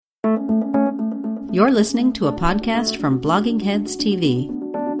You're listening to a podcast from Blogging Heads TV.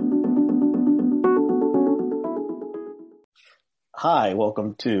 Hi,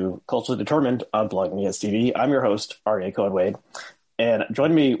 welcome to Culturally Determined on Blogging Heads TV. I'm your host, Aryeh Cohen-Wade, and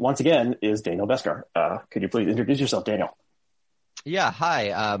joining me once again is Daniel Beskar. Could you please introduce yourself, Daniel? Yeah,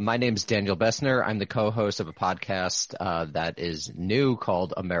 hi. My name's Daniel Bessner. I'm the co-host of a podcast that is new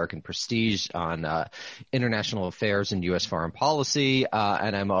called American Prestige on international affairs and U.S. foreign policy.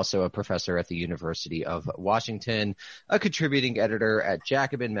 And I'm also a professor at the University of Washington, a contributing editor at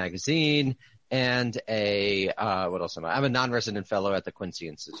Jacobin Magazine, and what else am I? I'm a non-resident fellow at the Quincy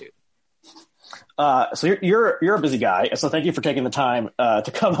Institute. So you're a busy guy, so thank you for taking the time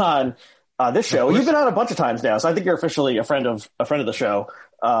to come on this show. You've been on a bunch of times now, so I think you're officially a friend of the show.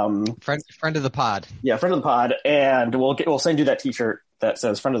 Friend of the pod. Yeah, friend of the pod, and we'll send you that T-shirt that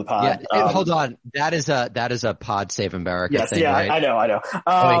says "Friend of the Pod." Yeah, hold on, that is a Pod Save America. Yes, thing, yeah, right? I know.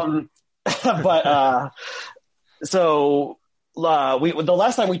 But so the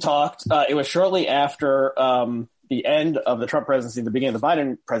last time we talked, it was shortly after the end of the Trump presidency, the beginning of the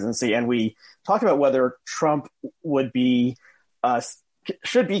Biden presidency, and we talked about whether Trump would be is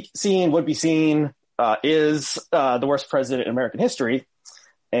the worst president in American history.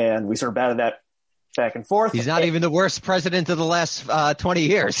 And we sort of batted that back and forth. He's not even the worst president of the last 20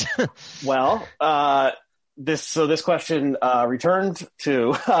 years. Well, this question returned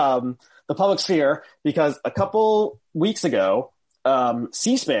to the public sphere because a couple weeks ago,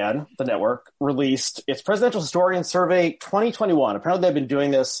 C-SPAN, the network, released its Presidential Historian Survey 2021. Apparently they've been doing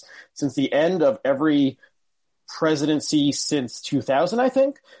this since the end of every presidency since 2000, I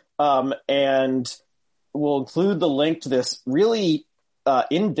think. And we'll include the link to this really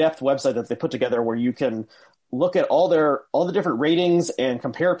in-depth website that they put together where you can look at all the different ratings and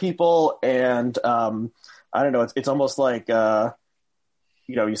compare people. And I don't know, it's almost like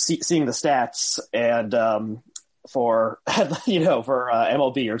you seeing the stats and for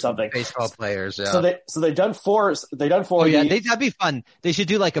MLB or something, baseball players. Yeah. So they've done four. Oh yeah, that'd be fun. They should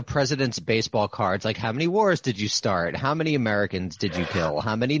do like a president's baseball cards. Like, how many wars did you start? How many Americans did you kill?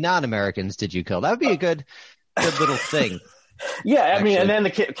 How many non-Americans did you kill? That would be a good little thing. Yeah, I mean, and then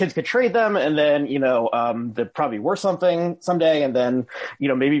the kids could trade them, and then they're probably worth something someday, and then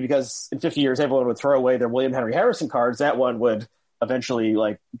maybe because in 50 years everyone would throw away their William Henry Harrison cards, that one would eventually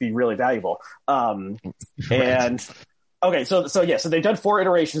be really valuable. And okay, so they've done four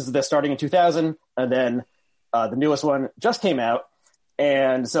iterations of this starting in 2000, and then the newest one just came out.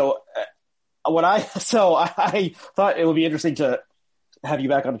 And so I thought it would be interesting to have you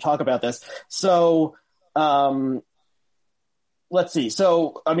back on to talk about this. So let's see.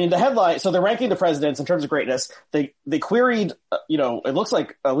 So I mean, the headline. So they're ranking the presidents in terms of greatness. They queried, it looks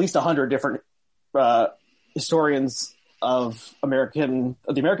like at least 100 different historians of the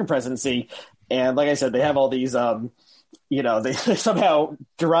American presidency. And like I said, they have all these, they somehow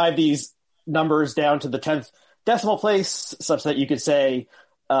derive these numbers down to the 10th decimal place such that you could say,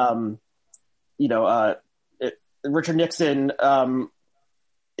 Richard Nixon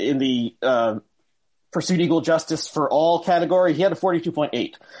in the Pursued Equal Justice for All category, he had a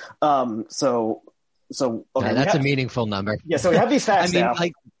 42.8. Okay, that's a meanmeaningful number. Yeah, so we have these facts now.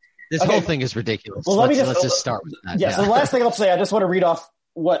 This whole thing is ridiculous. Well, let's just start with that. Yeah, so the last thing I'll say, I just want to read off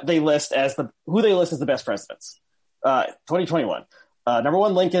what they list as who they list as the best presidents. 2021. Number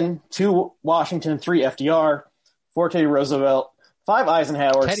 1, Lincoln. 2, Washington. 3, FDR. 4, Teddy Roosevelt. 5,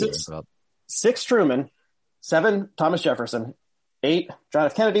 Eisenhower. 6, Truman. 7, Thomas Jefferson. 8, John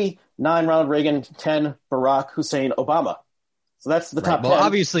F. Kennedy. 9, Ronald Reagan. 10, Barack Hussein Obama. So that's the top 10. Well,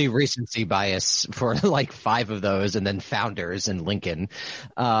 obviously recency bias for like 5 of those, and then founders and Lincoln.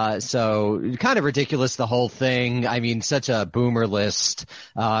 So kind of ridiculous, the whole thing. I mean, such a boomer list.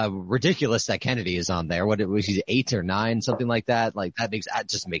 Ridiculous that Kennedy is on there. What was he, 8 or 9, something like that? Like that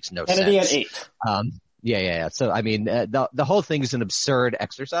just makes no Kennedy sense. Kennedy at 8. Yeah. So I mean, the whole thing is an absurd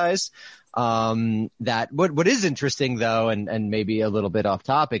exercise. That what is interesting though, and maybe a little bit off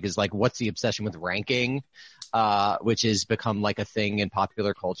topic, is like, what's the obsession with ranking? Which has become like a thing in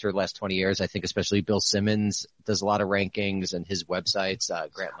popular culture the last 20 years. I think especially Bill Simmons does a lot of rankings, and his websites,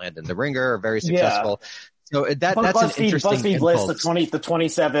 Grantland and The Ringer, are very successful. Yeah. So that's an interesting BuzzFeed list the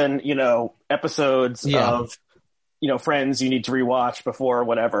 27, episodes of, Friends you need to rewatch before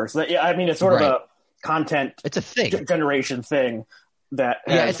whatever. So I mean, it's sort of a content. It's a thing. Generation thing.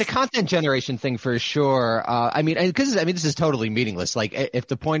 It's a content generation thing for sure. This is totally meaningless. Like, if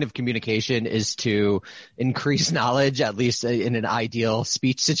the point of communication is to increase knowledge, at least in an ideal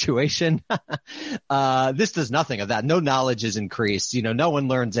speech situation, this does nothing of that. No knowledge is increased. No one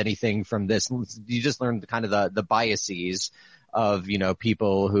learns anything from this. You just learn kind of the biases of, you know,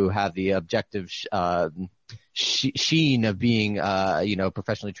 people who have the objective sheen of being, you know,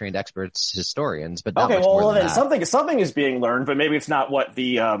 professionally trained experts, historians, but not okay, much more well, than then that. something is being learned, but maybe it's not what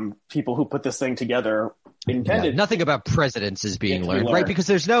the people who put this thing together intended. Yeah, nothing about presidents is being learned, right? Because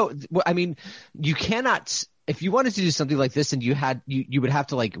there's no, I mean, you cannot, if you wanted to do something like this, and you would have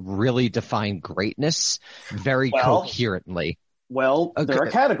to like really define greatness very coherently. Well, there are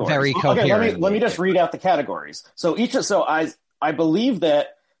categories. Very okay, coherently. let me just read out the categories. So I believe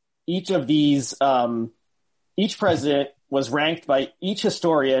that each of these, each president was ranked by each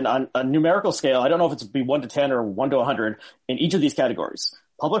historian on a numerical scale. I don't know if it's be 1 to 10 or 1 to 100 in each of these categories: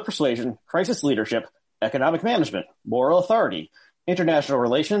 public persuasion, crisis leadership, economic management, moral authority, international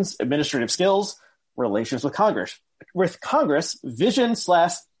relations, administrative skills, relations with Congress, vision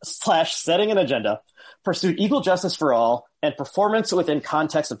 / setting an agenda, pursuit equal justice for all, and performance within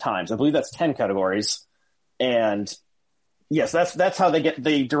context of times. I believe that's 10 categories. And yes, that's how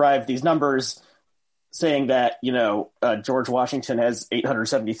they derive these numbers, saying that, you know, George Washington has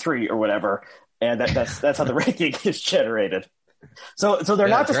 873 or whatever, and that's how the ranking is generated. So they're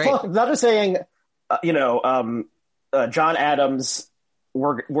not just saying, you know, John Adams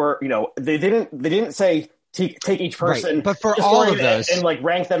were you know, they didn't say take each person, right. But for all of those, and like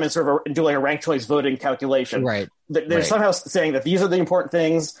rank them and sort of do like a ranked choice voting calculation. Right. They're somehow saying that these are the important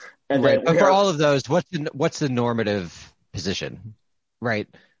things, and right. But for all of those, what's the normative position, right?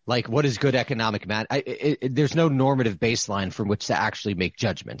 Like, what is good economic there's no normative baseline from which to actually make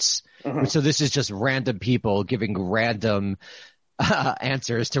judgments. Mm-hmm. So this is just random people giving random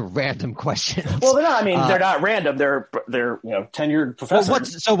answers to random questions. Well, they're not. I mean, they're not random. They're you know, tenured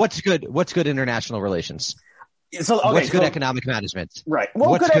professors. Well, what's good? What's good international relations? What's good economic management? Right.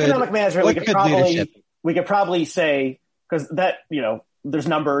 Well, good economic management. We could probably say, because that, you know, there's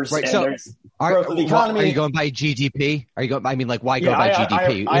numbers, right, and so there's growth of the economy. Are you going by GDP? I mean, like, why go by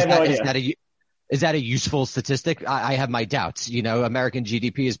GDP? I have no idea. Is that a useful statistic? I have my doubts. You know, American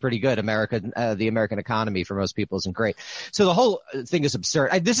GDP is pretty good. The American economy for most people isn't great. So the whole thing is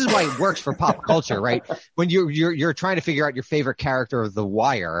absurd. This is why it works for pop culture, right? When you're trying to figure out your favorite character of The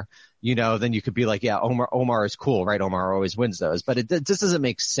Wire, you know, then you could be like, yeah, Omar is cool, right? Omar always wins those, but it just doesn't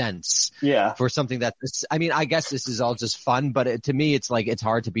make sense. Yeah. For something that, I mean, I guess this is all just fun, but to me, it's like, it's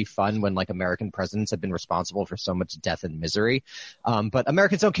hard to be fun when like American presidents have been responsible for so much death and misery. But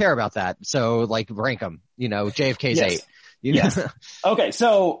Americans don't care about that. So like, rank them, you know, JFK's 8. Yes. Okay.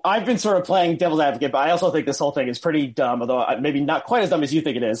 So I've been sort of playing devil's advocate, but I also think this whole thing is pretty dumb, although maybe not quite as dumb as you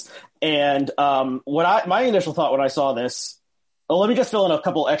think it is. And, my initial thought when I saw this, let me just fill in a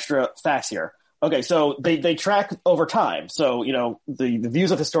couple extra facts here. Okay, so they track over time. So, you know, the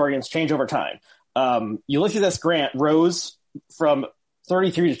views of historians change over time. Ulysses S. Grant rose from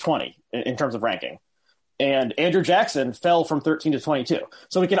 33 to 20 in terms of ranking. And Andrew Jackson fell from 13 to 22.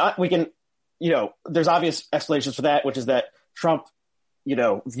 So we can, you know, there's obvious explanations for that, which is that Trump, you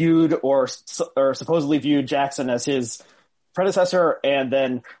know, viewed or supposedly viewed Jackson as his predecessor. And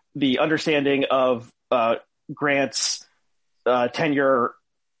then the understanding of Grant's tenure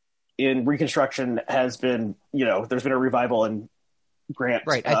in Reconstruction has been, you know, there's been a revival in Grant.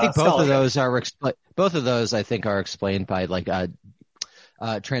 Right. I think both of those I think are explained by like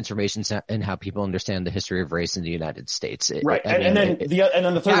transformations in how people understand the history of race in the United States. Right. And then the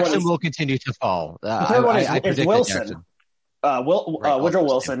third Jackson one will continue to fall. The third one is Wilson. Woodrow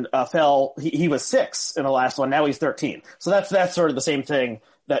Wilson fell. He was 6 in the last one. Now he's 13. So that's sort of the same thing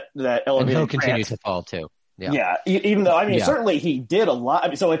that elevated. And he'll continue to fall too. Yeah. Even though, I mean, certainly he did a lot. I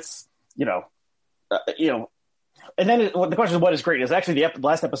mean, so it's, you know, and then the question is, what is greatness? Actually, the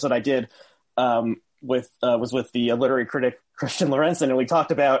last episode I did was with the literary critic Christian Lorenzen, and we talked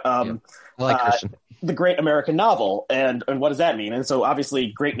about I like Christian. The great American novel and what does that mean? And so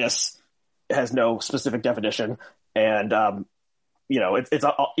obviously greatness has no specific definition, and you know, it's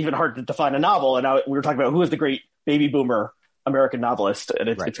even hard to define a novel. And now we were talking about who is the great baby boomer American novelist, and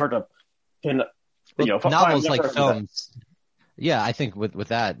it's hard to pin. You know, novels like films. Yeah, I think with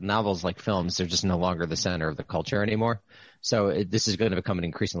that, novels like films, they're just no longer the center of the culture anymore. So this is going to become an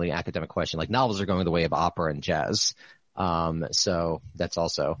increasingly academic question. Like, novels are going the way of opera and jazz. So that's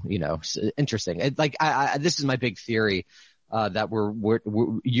also, you know, interesting. This is my big theory, that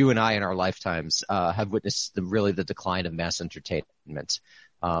you and I in our lifetimes, have witnessed the decline of mass entertainment.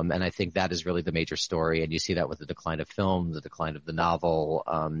 And I think that is really the major story. And you see that with the decline of film, the decline of the novel,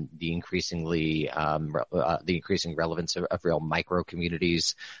 the increasing relevance of real micro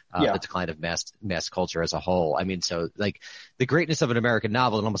communities, the decline of mass culture as a whole. I mean, so like the greatness of an American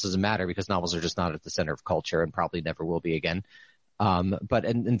novel, it almost doesn't matter because novels are just not at the center of culture and probably never will be again. But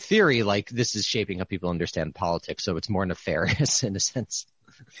in theory, like, this is shaping how people understand politics, so it's more nefarious in a sense.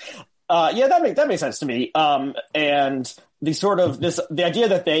 Yeah, that makes sense to me. And the idea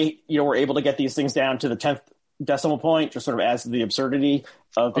that they, were able to get these things down to the 10th decimal point just sort of adds to the absurdity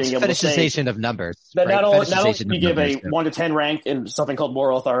of being able to say fetishization of numbers. That right? not only you give a 1 to 10 rank in something called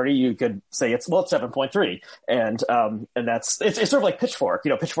moral authority, you could say it's 7.3, and that's it's sort of like Pitchfork.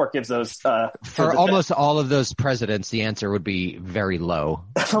 Pitchfork gives those for almost all of those presidents, the answer would be very low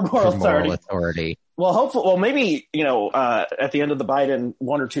for moral authority. Well, hopefully, maybe at the end of the Biden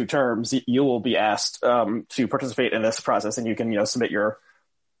 1 or 2 terms, you will be asked to participate in this process, and you can submit your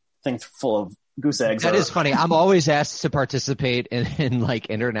thing full of goose eggs. That is funny. I'm always asked to participate in like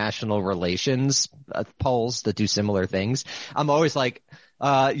international relations polls that do similar things. I'm always like,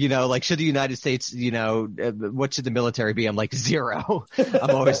 should the United States, what should the military be? I'm like 0.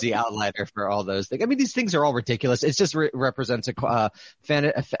 I'm always the outlier for all those things. I mean, these things are all ridiculous. It just represents a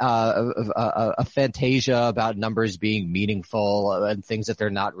fantasia about numbers being meaningful and things that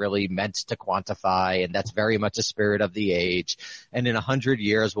they're not really meant to quantify. And that's very much a spirit of the age. And in 100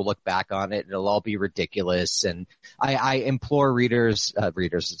 years, we'll look back on it and it'll all be ridiculous. And I implore listeners,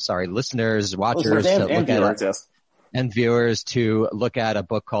 watchers, and viewers to look at a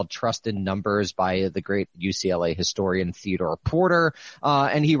book called Trust in Numbers by the great UCLA historian Theodore Porter.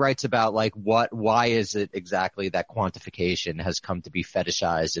 And he writes about why is it exactly that quantification has come to be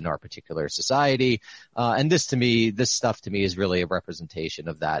fetishized in our particular society. And this stuff to me is really a representation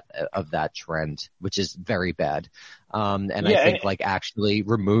of that trend, which is very bad. I think actually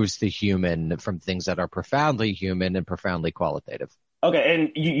removes the human from things that are profoundly human and profoundly qualitative. Okay.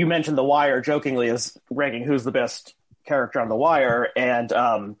 And you mentioned The Wire jokingly as ranking who's the best character on The Wire, and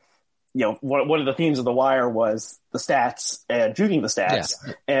one of the themes of The Wire was the stats and juking the stats,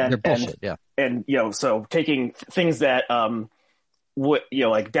 and they're bullshit, and so taking things that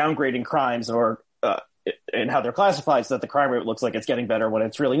like downgrading crimes or and how they're classified so that the crime rate looks like it's getting better when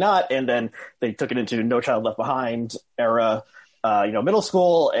it's really not, and then they took it into No Child Left Behind era, middle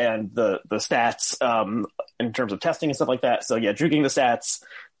school, and the stats in terms of testing and stuff like that. So juking the stats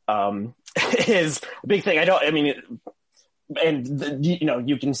is a big thing.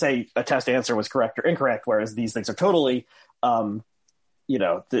 You can say a test answer was correct or incorrect, whereas these things are totally, the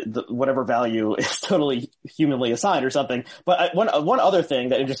whatever value is totally humanly assigned or something. But one other thing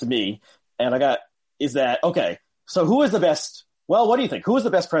that interested me, is that, okay, so who is the best? Well, what do you think? Who is the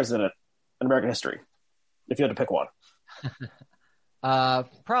best president in American history, if you had to pick one?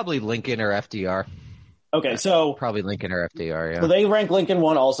 Probably Lincoln or FDR. Okay, so probably Lincoln or FDR. Yeah. So they rank Lincoln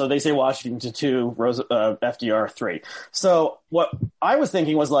 1. Also, they say Washington 2, FDR 3. So what I was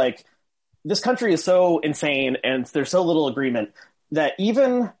thinking was this country is so insane, and there's so little agreement that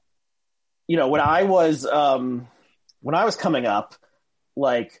even, when I was coming up,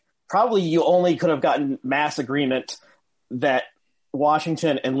 probably you only could have gotten mass agreement that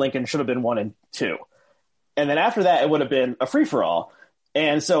Washington and Lincoln should have been 1 and 2, and then after that it would have been a free for all.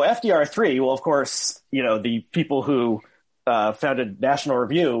 And so FDR 3, well, of course, the people who founded National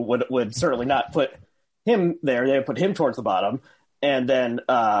Review would certainly not put him there. They would put him towards the bottom. And then,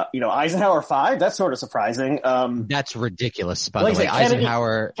 Eisenhower 5, that's sort of surprising. That's ridiculous, by the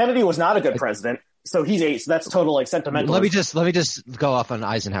way. Kennedy was not a good president. So he's 8. So that's total sentimental. Let me just go off on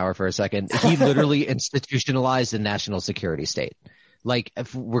Eisenhower for a second. He literally institutionalized the national security state.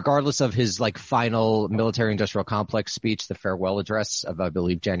 Regardless of his final military industrial complex speech, the farewell address of, I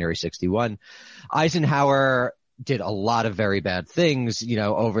believe, January 61, Eisenhower did a lot of very bad things,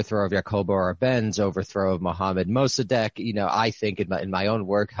 overthrow of Jacobo Arbenz, overthrow of Mohammad Mossadegh, I think in my own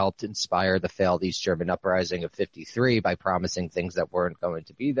work helped inspire the failed East German uprising of 53 by promising things that weren't going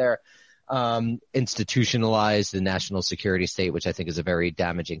to be there. Institutionalized the national security state, which I think is a very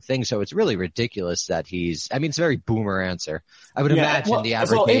damaging thing. So it's really ridiculous that it's a very boomer answer. I would imagine the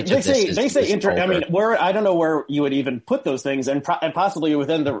average age of this is older. I don't know where you would even put those things, and possibly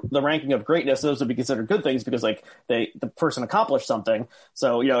within the ranking of greatness, those would be considered good things because the person accomplished something.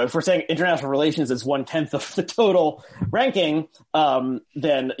 So, if we're saying international relations is 1/10 of the total ranking,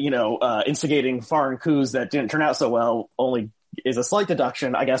 then, instigating foreign coups that didn't turn out so well only is a slight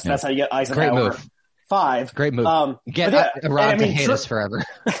deduction. I guess that's how you get Eisenhower 5. Great move. Get Iran to hate us forever.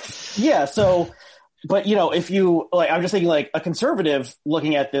 Yeah. So, but if you I'm just thinking a conservative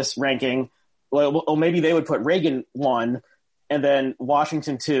looking at this ranking, well, maybe they would put Reagan 1 and then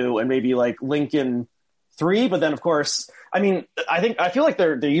Washington 2 and maybe Lincoln 3. But then of course, I feel like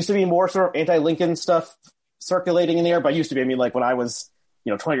there used to be more sort of anti-Lincoln stuff circulating in the air, but used to be, when I was,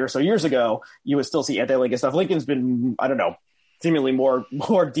 20 or so years ago, you would still see anti-Lincoln stuff. Lincoln's been, I don't know, seemingly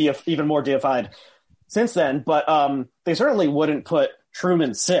even more deified since then, but they certainly wouldn't put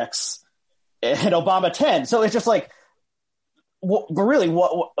Truman 6 and Obama 10. So it's just like, but really,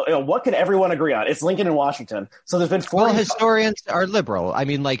 what can everyone agree on? It's Lincoln and Washington. So there's been 40. Well, historians are liberal. I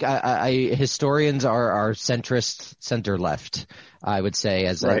mean, like, historians are centrist, center left. I would say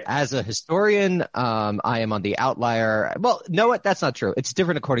as a historian, I am on the outlier. Well, no, what? That's not true. It's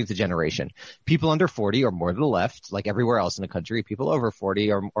different according to generation. People under 40 are more to the left, like everywhere else in the country. People over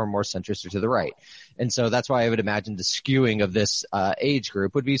 40 are more centrist or to the right. And so that's why I would imagine the skewing of this age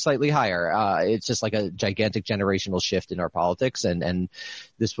group would be slightly higher. It's just like a gigantic generational shift in our politics, and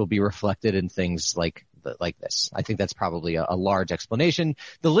this will be reflected in things like this. I think that's probably a large explanation.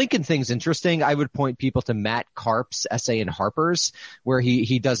 The Lincoln thing's interesting. I would point people to Matt Karp's essay in Harper's, where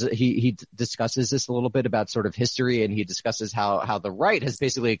he discusses this a little bit about sort of history, and he discusses how the right has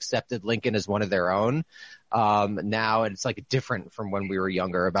basically accepted Lincoln as one of their own now, and it's like different from when we were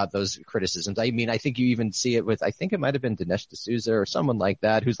younger about those criticisms. I mean, I think you even see it with, I think it might have been Dinesh D'Souza or someone like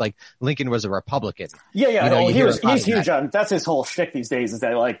that, who's like, Lincoln was a Republican. Yeah. You know, he's huge on, that's his whole shtick these days, is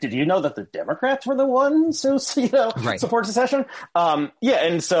that, like, did you know that the Democrats were the ones who, support secession?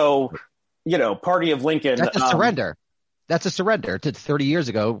 And so, party of Lincoln. That's a surrender. That's a surrender to 30 years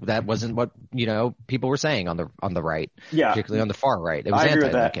ago. That wasn't what, people were saying on the right, particularly on the far right. It was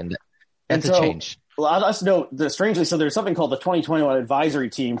anti-Lincoln. That's a change. Well, I'll just note that strangely, so there's something called the 2021 advisory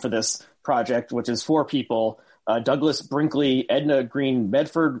team for this project, which is 4 people, Douglas Brinkley, Edna Green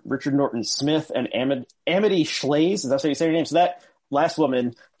Medford, Richard Norton Smith, and Amity Schlaze. Is that how you say her name? So that last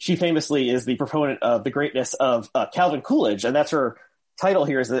woman, she famously is the proponent of the greatness of Calvin Coolidge, and that's her title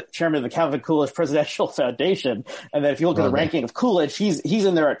here, is the chairman of the Calvin Coolidge Presidential Foundation. And then if you look at the ranking of Coolidge, he's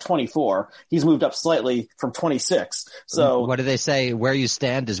in there at 24. He's moved up slightly from 26. So what do they say? Where you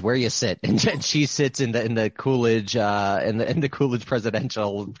stand is where you sit. And she sits in the Coolidge in the Coolidge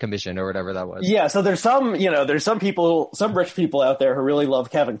Presidential Commission or whatever that was. Yeah. So there's some people, some rich people out there who really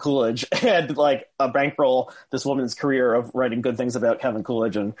love Calvin Coolidge and like bankroll this woman's career of writing good things about Calvin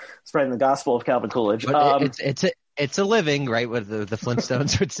Coolidge and spreading the gospel of Calvin Coolidge. It's a living, right? What the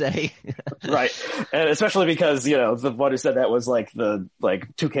Flintstones would say. Right. And especially because, the one who said that was like the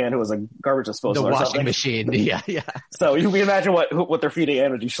toucan who was a garbage disposal. The washing machine. Yeah. So you can imagine what they're feeding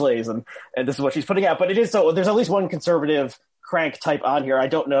Amity Schlaze, and this is what she's putting out. But it is so there's at least one conservative crank type on here. I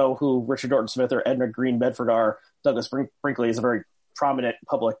don't know who Richard Norton Smith or Edna Green Medford are. Douglas Brinkley is a very prominent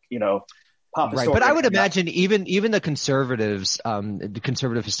public, pop right, but I would imagine even the conservatives, the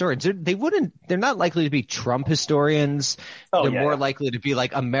conservative historians, they're not likely to be Trump historians. They're more likely to be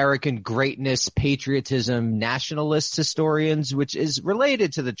like American greatness, patriotism, nationalist historians, which is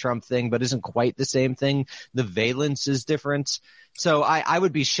related to the Trump thing, but isn't quite the same thing. The valence is different. So I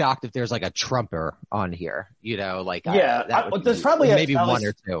would be shocked if there's like a Trumper on here, there's probably maybe one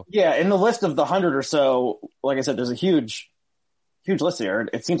or two. Yeah. In the list of the 100 or so, like I said, there's a huge list here.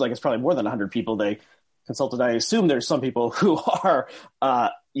 It seems like it's probably more than 100 people they consulted. I assume there's some people who are,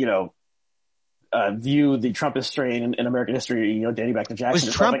 view the Trumpist strain in American history, dating back to Jackson.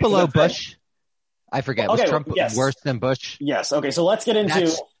 Was Trump below Bush? I forget. Was Trump worse than Bush? Yes. Okay. So let's get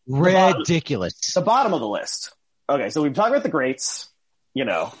into ridiculous. The bottom of the list. Okay. So we've talked about the greats,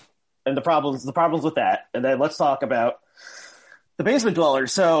 and the problems with that. And then let's talk about the basement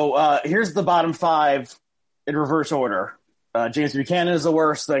dwellers. So here's the bottom 5 in reverse order. James Buchanan is the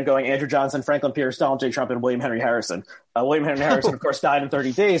worst, then going Andrew Johnson, Franklin Pierce, Donald J. Trump, and William Henry Harrison. William Henry Harrison, of course, died in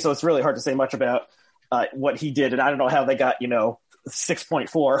 30 days, so it's really hard to say much about what he did, and I don't know how they got, 6.4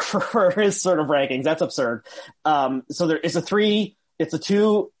 for his sort of rankings. That's absurd. So it's the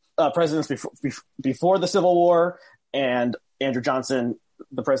 2 presidents before the Civil War, and Andrew Johnson,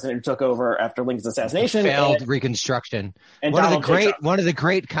 the president who took over after Lincoln's assassination, failed Reconstruction. And one of the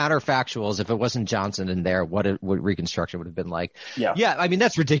great counterfactuals, if it wasn't Johnson in there, what Reconstruction would have been like. Yeah. I mean,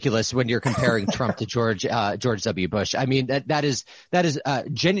 that's ridiculous when you're comparing Trump to George W. Bush. I mean, that is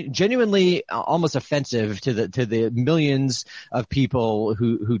genuinely almost offensive to the millions of people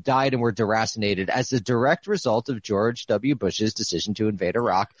who died and were deracinated as a direct result of George W. Bush's decision to invade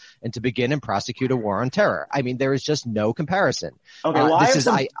Iraq and to begin and prosecute a war on terror. I mean, there is just no comparison. Okay, well, I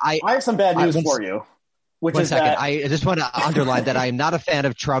have some bad news for you. I just want to underline that I am not a fan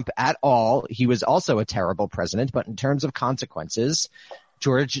of Trump at all. He was also a terrible president, but in terms of consequences,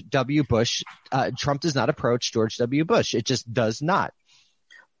 George W. Bush, Trump does not approach George W. Bush. It just does not.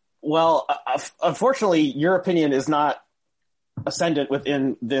 Well, unfortunately, your opinion is not ascendant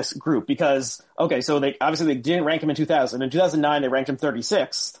within this group because, so they didn't rank him in 2000. In 2009, they ranked him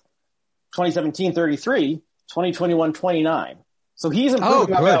 36th. 2017, 33. 2021, 29. So he's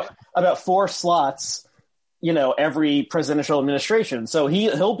improved about 4 slots, every presidential administration. So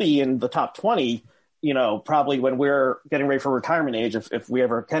he'll be in the top 20 probably when we're getting ready for retirement age, if we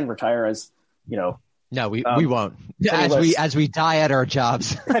ever can retire as, No, we won't. As we die at our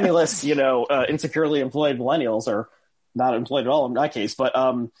jobs. Penniless, insecurely employed millennials, or not employed at all in my case. But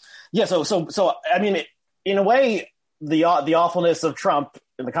so I mean, in a way, the awfulness of Trump,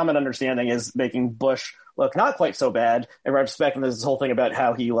 in the common understanding, is making Bush look not quite so bad. In retrospect, and there's this whole thing about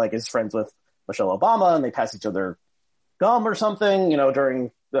how he is friends with Michelle Obama and they pass each other gum or something,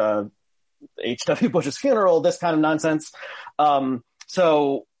 during H.W. Bush's funeral, this kind of nonsense.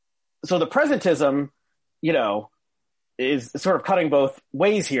 So the presentism, is sort of cutting both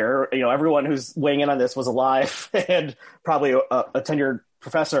ways here. Everyone who's weighing in on this was alive and probably a tenured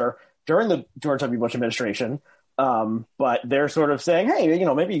professor during the George W. Bush administration. But they're sort of saying, hey,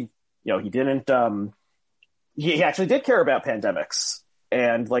 maybe, he didn't, he actually did care about pandemics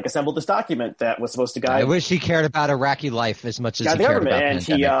and assembled this document that was supposed to guide. I wish he cared about Iraqi life as much as he cared about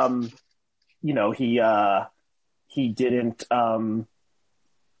pandemics. And he didn't,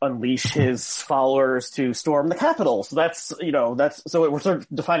 unleash his followers to storm the Capitol. So so we're sort of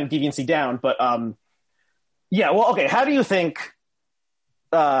defining deviancy down, but, okay. How do you think,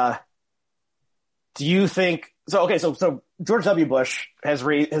 so George W. Bush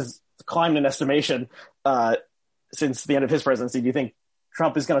has climbed in estimation, since the end of his presidency. Do you think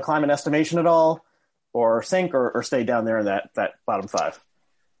Trump is going to climb in estimation at all, or sink, or stay down there in that bottom five?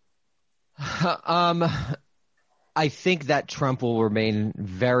 I think that Trump will remain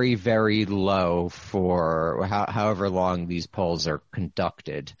very, very low for however long these polls are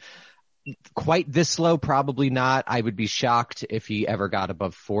conducted. Quite this low, probably not. I would be shocked if he ever got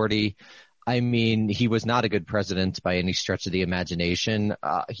above 40. I mean, he was not a good president by any stretch of the imagination.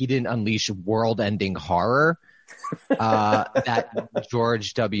 He didn't unleash world-ending horror that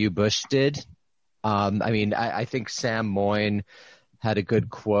George W. Bush did. I think Sam Moyn had a good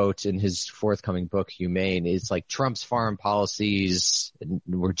quote in his forthcoming book, Humane. It's Trump's foreign policies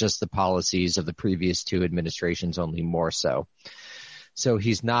were just the policies of the previous two administrations, only more so. So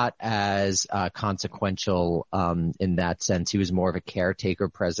he's not as consequential in that sense. He was more of a caretaker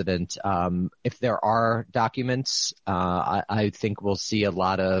president. If there are documents, I think we'll see a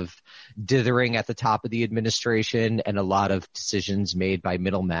lot of dithering at the top of the administration and a lot of decisions made by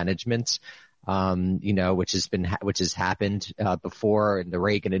middle management. Which has happened before in the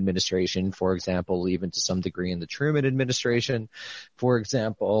Reagan administration, for example, even to some degree in the Truman administration, for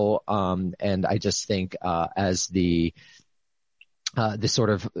example. And I just think as the sort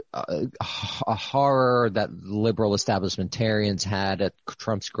of horror that liberal establishmentarians had at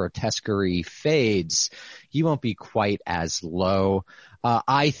Trump's grotesquerie fades, he won't be quite as low.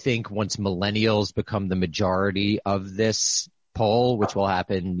 I think once millennials become the majority of this poll, which will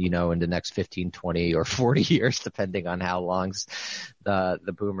happen, in the next 15, 20 or 40 years, depending on how long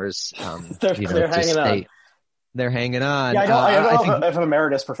the boomers, they're hanging on. They're hanging on. Yeah, I don't know if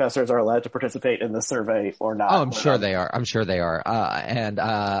emeritus professors are allowed to participate in the survey or not. Oh, I'm sure they are.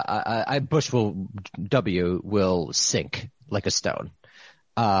 And Bush will sink like a stone.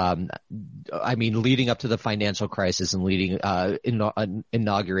 Leading up to the financial crisis and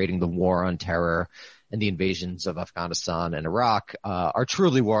inaugurating the war on terror and the invasions of Afghanistan and Iraq are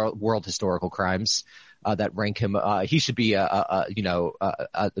truly world historical crimes that rank him. He should be bottom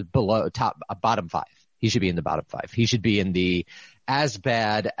five. He should be in the bottom five. He should be in the as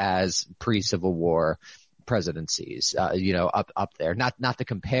bad as pre-Civil War presidencies. Up there. Not to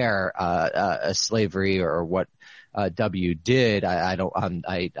compare slavery or what W did. I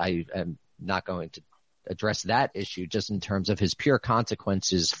am not going to address that issue, just in terms of his pure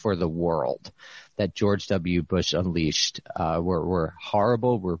consequences for the world that George W. Bush unleashed were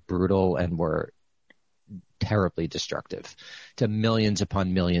horrible, were brutal, and were terribly destructive to millions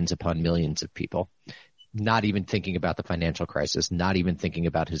upon millions upon millions of people. Not even thinking about the financial crisis, not even thinking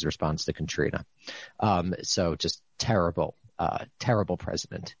about his response to Katrina. So just terrible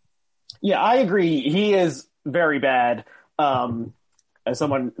president. Yeah, I agree. He is very bad. As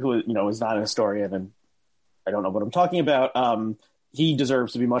someone who, is not a historian and I don't know what I'm talking about, he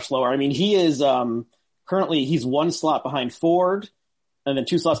deserves to be much lower. I mean, he is currently, he's one slot behind Ford and then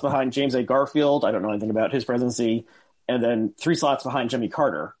 2 slots behind James A. Garfield. I don't know anything about his presidency. And then 3 slots behind Jimmy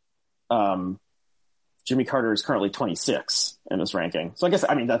Carter. Jimmy Carter is currently 26 in this ranking. So I guess,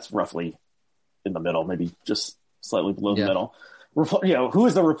 that's roughly in the middle, maybe just slightly below the middle. Who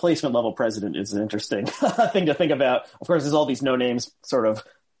is the replacement level president is an interesting thing to think about. Of course, there's all these no names sort of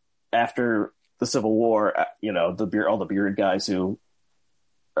after the Civil War, all the bearded guys who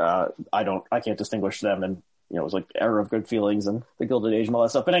I can't distinguish them in it was like era of good feelings and the Gilded Age and all that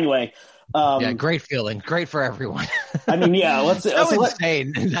stuff. But anyway, great feeling, great for everyone. I mean, yeah,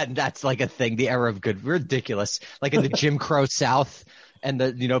 insane that's like a thing. The era of good, ridiculous, like in the Jim Crow South and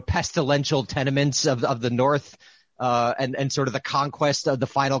the pestilential tenements of the North. And sort of the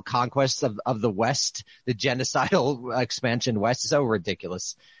final conquest of the West, the genocidal expansion West. So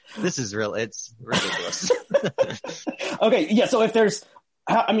ridiculous. This is it's ridiculous. Okay. Yeah. So if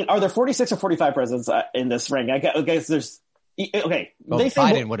are there 46 or 45 presidents in this rank? I guess there's, okay. Well, they say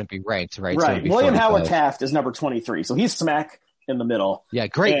Biden wouldn't be ranked, right? Right. So William Howard Taft is number 23. So he's smack in the middle. Yeah.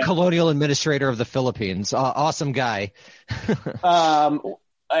 Great colonial administrator of the Philippines. Awesome guy.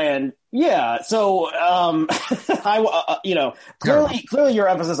 And yeah, so clearly your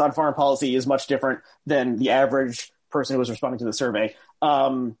emphasis on foreign policy is much different than the average person who was responding to the survey.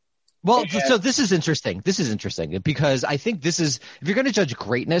 So this is interesting. This is interesting because I think if you're going to judge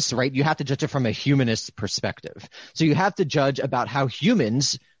greatness, right, you have to judge it from a humanist perspective. So you have to judge about how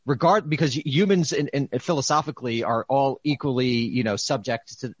humans because humans in philosophically are all equally,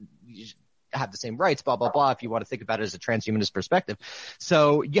 subject to have the same rights, blah, blah, blah, if you want to think about it as a transhumanist perspective.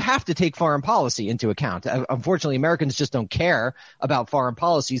 So you have to take foreign policy into account. Unfortunately, Americans just don't care about foreign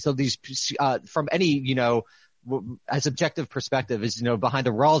policy. So these, from any, as objective perspective is, behind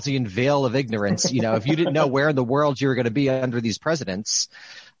a Rawlsian veil of ignorance, if you didn't know where in the world you were going to be under these presidents,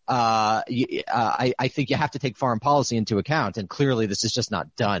 I think you have to take foreign policy into account. And clearly this is just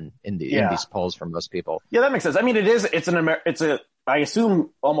not done in these polls for most people. Yeah, that makes sense. I mean, I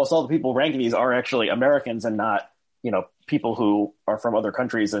assume almost all the people ranking these are actually Americans and not, people who are from other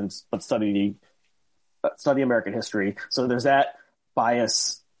countries and study American history. So there's that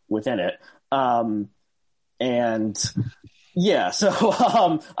bias within it. And yeah,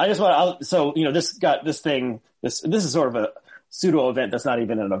 so I just want to, this is sort of a pseudo event that's not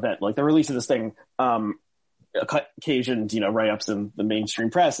even an event. Like the release of this thing occasioned, write-ups in the mainstream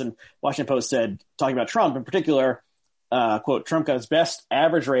press, and Washington Post said, talking about Trump in particular, quote, Trump got his best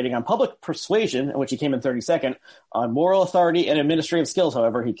average rating on public persuasion, in which he came in 32nd. On moral authority and administrative skills,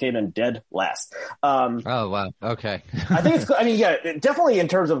 however, he came in dead last. Oh, wow. Okay. I think definitely in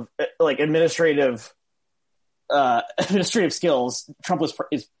terms of like administrative skills, Trump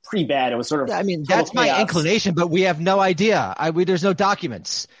is pretty bad. It was sort of, that's my inclination, but we have no idea. There's no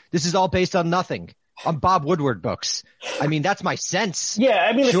documents. This is all based on nothing. On Bob Woodward books. That's my sense.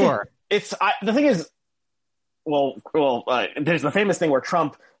 Yeah. Sure. The thing is, there's the famous thing where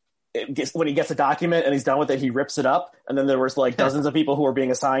Trump, when he gets a document and he's done with it, he rips it up. And then there was like dozens of people who were being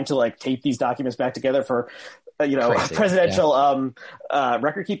assigned to like tape these documents back together for, crazy. Presidential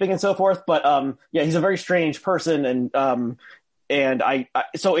record keeping and so forth. But he's a very strange person. So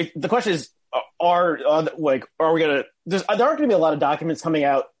the question is, are we going to, there aren't going to be a lot of documents coming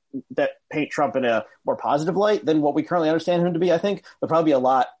out that paint Trump in a more positive light than what we currently understand him to be. I think there'll probably be a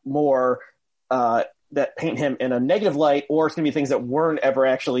lot more, that paint him in a negative light, or it's going to be things that weren't ever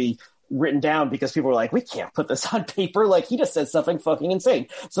actually written down because people were like, we can't put this on paper. Like he just said something fucking insane.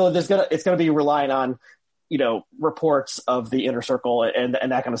 So it's going to be relying on, reports of the inner circle and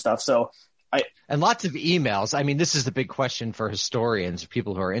that kind of stuff. So and lots of emails. This is the big question for historians,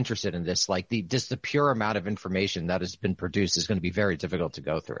 people who are interested in this, like just the pure amount of information that has been produced is going to be very difficult to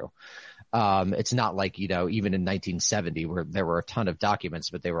go through. It's not like, even in 1970 where there were a ton of documents,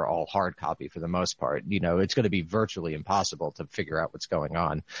 but they were all hard copy for the most part. It's going to be virtually impossible to figure out what's going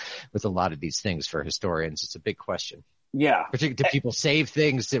on with a lot of these things for historians. It's a big question. Yeah. Particularly, do people save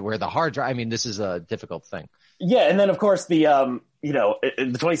things that where the hard drive? this is a difficult thing. Yeah. And then of course the, the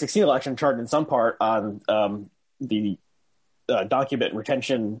 2016 election charted in some part on the digital document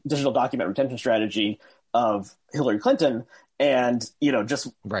retention strategy of Hillary Clinton. And, just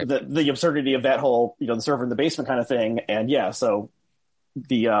right. the absurdity of that whole, the server in the basement kind of thing. And so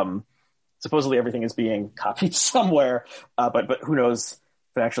the supposedly everything is being copied somewhere, but who knows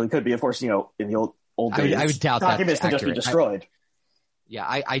if it actually could be. Of course, in the old days, I would doubt documents could just be destroyed.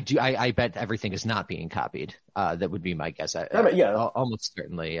 I bet everything is not being copied. That would be my guess. Almost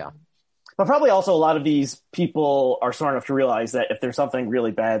certainly, yeah. But probably also a lot of these people are smart enough to realize that if there's something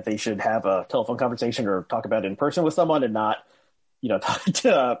really bad, they should have a telephone conversation or talk about it in person with someone and not,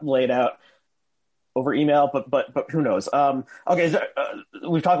 lay it out over email. But who knows? Okay,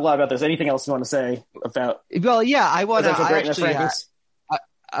 we've talked a lot about this. Anything else you want to say about? Well, yeah, I want to actually.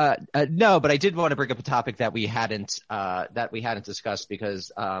 No, but I did want to bring up a topic that we hadn't discussed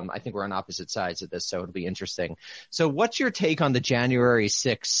because I think we're on opposite sides of this, so it'll be interesting. So, what's your take on the January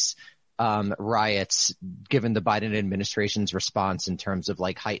 6th riots, given the Biden administration's response in terms of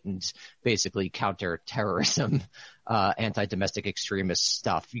like heightened, basically counter-terrorism anti-domestic extremist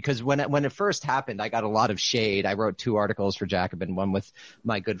stuff. Because when it first happened, I got a lot of shade. I wrote 2 articles for Jacobin, one with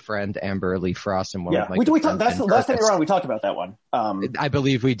my good friend Amber Lee Frost and one with my good friend that's the last time you were on. We talked about that one. I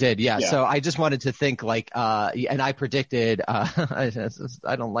believe we did. Yeah. So I just wanted to think and I predicted,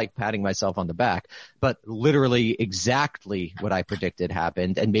 I don't like patting myself on the back, but literally exactly what I predicted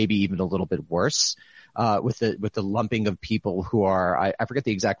happened, and maybe even a little bit worse. With the lumping of people who are, I forget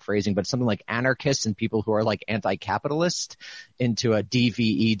the exact phrasing, but something like anarchists and people who are like anti-capitalist into a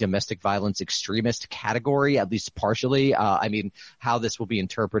DVE, domestic violence extremist category, at least partially. I mean, how this will be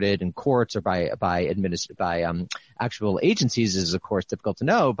interpreted in courts or by actual agencies is of course difficult to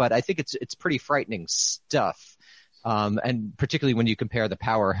know, but I think it's pretty frightening stuff. And particularly when you compare the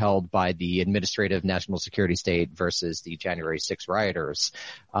power held by the administrative national security state versus the January 6 rioters.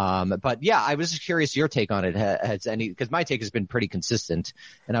 But yeah, I was just curious your take on it. Because my take has been pretty consistent,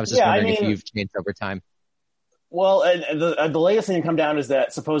 and I was just wondering if you've changed over time. Well, and the latest thing to come down is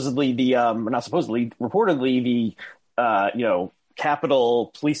that supposedly reportedly the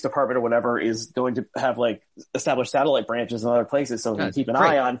Capitol Police Department or whatever is going to have like established satellite branches in other places, so we can keep an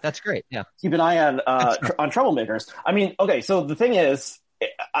eye on. That's great. Yeah, keep an eye on on troublemakers. I mean, okay, so the thing is,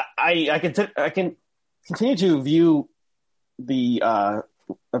 I can continue to view the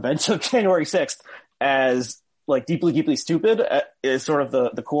events of January 6th as like deeply stupid is sort of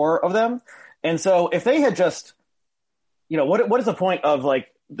the core of them. And so if they had just, what is the point of like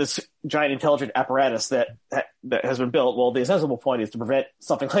this giant intelligent apparatus that has been built? Well, the sensible point is to prevent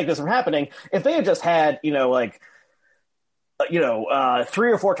something like this from happening. If they had just had, 3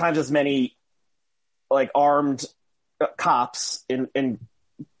 or 4 times as many like armed cops in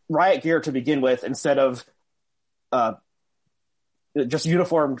riot gear to begin with, instead of just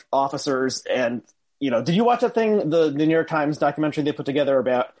uniformed officers. And, did you watch that thing, the New York Times documentary they put together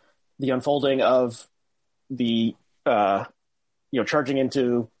about the unfolding of the, charging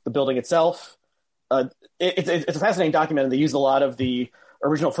into the building itself? It's a fascinating document, and they used a lot of the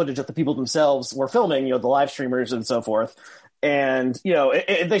original footage that the people themselves were filming, the live streamers and so forth. And,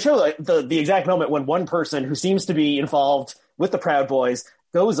 they show like the exact moment when one person who seems to be involved with the Proud Boys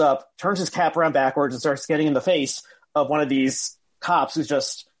goes up, turns his cap around backwards, and starts getting in the face of one of these cops who's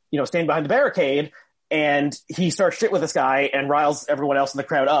just, standing behind the barricade. And he starts shit with this guy and riles everyone else in the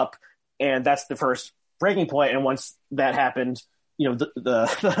crowd up. And that's the first breaking point. And once that happened,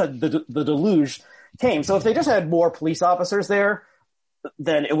 the deluge came. So if they just had more police officers there,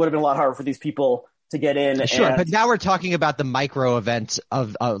 then it would have been a lot harder for these people to get in. Sure, but now we're talking about the micro events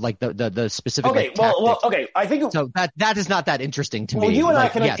of like the specific. Okay, well, okay. I think so. That is not that interesting to me. You and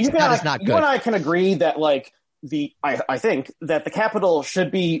like, I can, yes, you and I can agree that like I think that the Capitol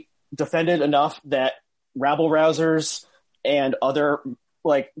should be defended enough that rabble rousers and other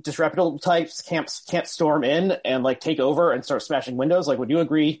like disreputable types can't storm in and like take over and start smashing windows. Like, would you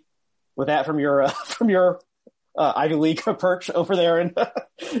agree with that from your Ivy League perch over there in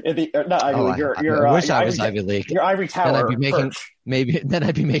not Ivy League? I wish I was Ivy League. Your Ivory Tower. Then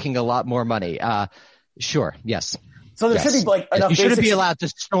I'd be making a lot more money. Sure. Yes. So there should be like enough. You shouldn't be allowed to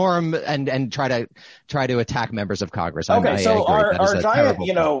storm and try to attack members of Congress. Okay, so our giant,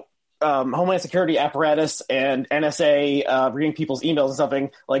 Homeland Security apparatus and NSA reading people's emails and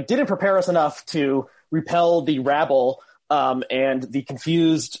something like didn't prepare us enough to repel the rabble and the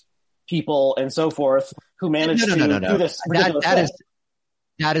confused people and so forth who managed to do this ridiculous thing.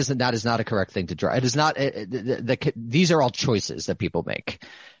 That is not a correct thing to draw. It is not. These are all choices that people make.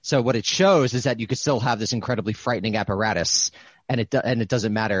 So what it shows is that you could still have this incredibly frightening apparatus, and it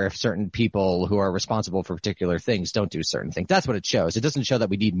doesn't matter if certain people who are responsible for particular things don't do certain things. That's what it shows. It doesn't show that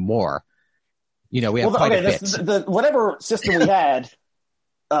we need more. We have quite a bit. Whatever system we had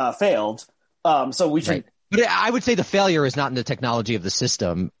failed. So we should. Right. But I would say the failure is not in the technology of the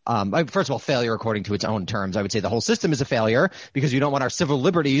system. First of all, failure according to its own terms. I would say the whole system is a failure because you don't want our civil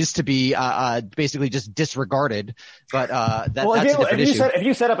liberties to be basically just disregarded. But that's a different issue. If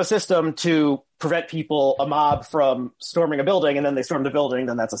you set up a system to prevent a mob from storming a building, and then they storm the building,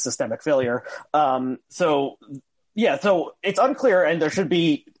 then that's a systemic failure. So it's unclear, and there should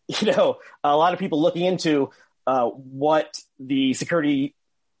be a lot of people looking into what the security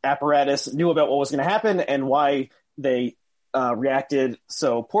apparatus knew about what was going to happen and why they reacted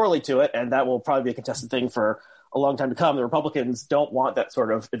so poorly to it, and that will probably be a contested thing for a long time to come. The Republicans don't want that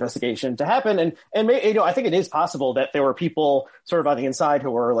sort of investigation to happen, and I think it is possible that there were people sort of on the inside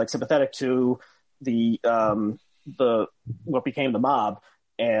who were like sympathetic to the what became the mob,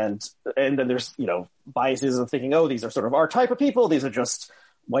 and then there's biases of thinking, oh, these are sort of our type of people, these are just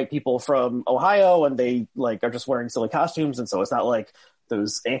white people from Ohio, and they like are just wearing silly costumes, and so it's not like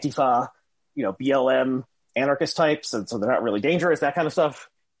those Antifa, BLM anarchist types, and so they're not really dangerous. That kind of stuff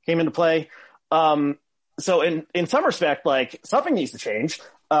came into play. So in some respect, like, something needs to change.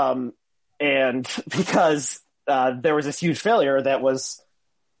 And because there was this huge failure that was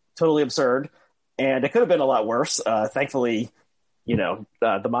totally absurd, and it could have been a lot worse. Thankfully,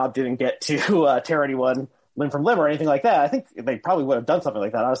 the mob didn't get to tear anyone limb from limb or anything like that. I think they probably would have done something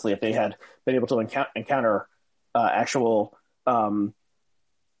like that, honestly, if they had been able to encounter actual, or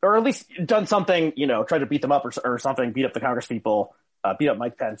at least done something, try to beat them up or something, beat up the Congress people, beat up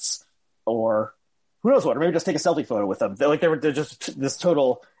Mike Pence, or who knows what, or maybe just take a selfie photo with them. They're just this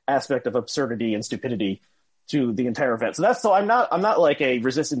total aspect of absurdity and stupidity to the entire event. So I'm not like a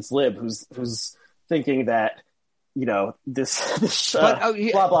resistance lib who's thinking that, this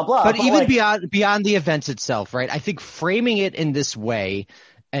blah blah blah. But even beyond the events itself, right? I think framing it in this way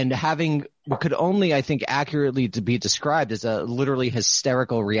and having what could only, I think, accurately to be described as a literally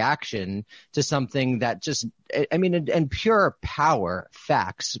hysterical reaction to something that just, and pure power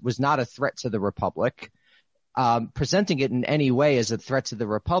facts was not a threat to the Republic. Presenting it in any way as a threat to the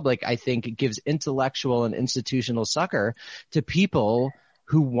Republic, I think, gives intellectual and institutional succor to people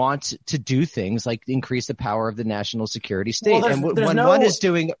who want to do things like increase the power of the national security state. Well, and when one is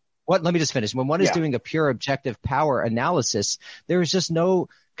doing let me just finish. When one is doing a pure objective power analysis, there is just no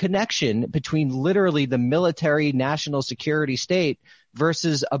connection between literally the military national security state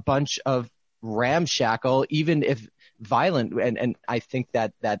versus a bunch of ramshackle, even if violent, and I think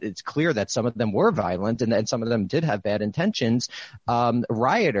that it's clear that some of them were violent and some of them did have bad intentions,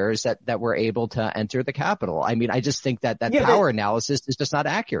 rioters that were able to enter the Capitol. I just think that power analysis is just not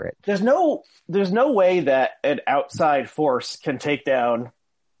accurate. There's no way that an outside force can take down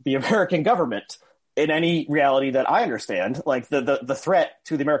the American government in any reality that I understand. Like the threat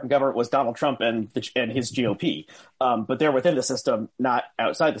to the American government was Donald Trump and his GOP, but they're within the system, not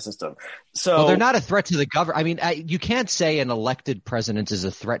outside the system. So they're not a threat to the government. You can't say an elected president is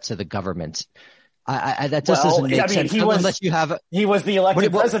a threat to the government. That just doesn't make sense unless you have. He was the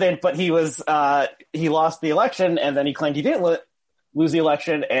elected president, but he lost the election, and then he claimed he didn't lose the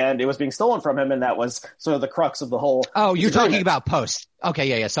election, and it was being stolen from him, and that was sort of the crux of the whole. Oh, you're talking about post.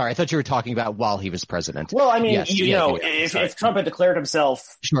 Okay, yeah. Sorry, I thought you were talking about while he was president. Well, if Trump had declared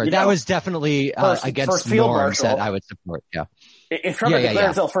himself, sure, that was definitely against norms that I would support. Yeah, if Trump had declared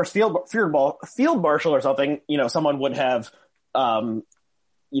himself first field marshal or something, someone would have,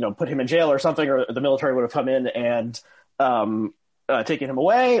 put him in jail or something, or the military would have come in and taken him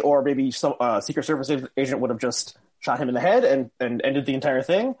away, or maybe some Secret Service agent would have just shot him in the head and ended the entire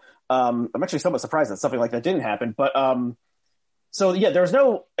thing. I'm actually somewhat surprised that something like that didn't happen. But there was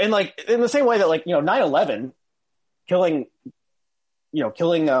no, and like in the same way that 9/11 killing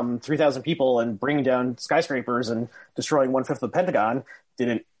 3,000 people and bringing down skyscrapers and destroying 1/5 of the Pentagon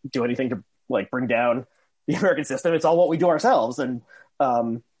didn't do anything to bring down the American system. It's all what we do ourselves. And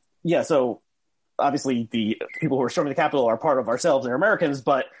so obviously the people who are storming the Capitol are part of ourselves. They're Americans,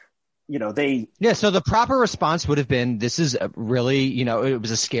 but so the proper response would have been, this is really, it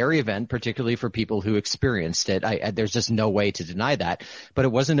was a scary event, particularly for people who experienced it. There's just no way to deny that, but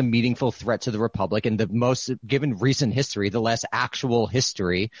it wasn't a meaningful threat to the Republic. And given recent history, the last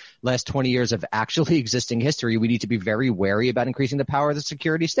 20 years of actually existing history, we need to be very wary about increasing the power of the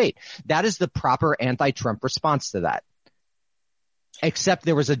security state. That is the proper anti-Trump response to that. Except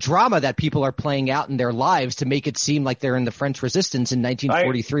there was a drama that people are playing out in their lives to make it seem like they're in the French Resistance in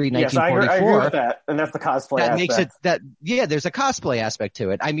 1943, 1944. I agree with that, and that's the cosplay aspect. Makes it there's a cosplay aspect to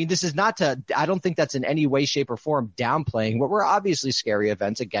it. This is not I don't think that's in any way, shape, or form downplaying what were obviously scary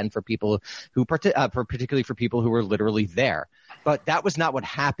events, again, for people who, particularly for people who were literally there. But that was not what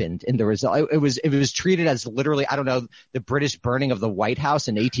happened in the result. It was treated as literally, I don't know, the British burning of the White House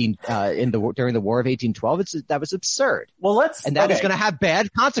during the War of 1812. That was absurd. Well, that is going to have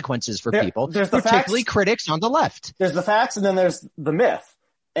bad consequences for people, particularly critics on the left. There's the facts, and then there's the myth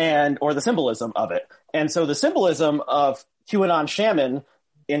or the symbolism of it. And so the symbolism of QAnon shaman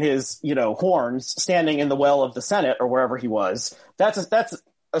in his, horns standing in the well of the Senate or wherever he was, that's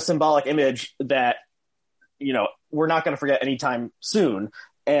a symbolic image that, we're not going to forget anytime soon.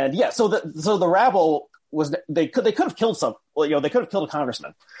 And so the rabble they could have killed they could have killed a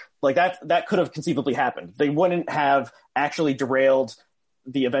congressman. That could have conceivably happened. They wouldn't have actually derailed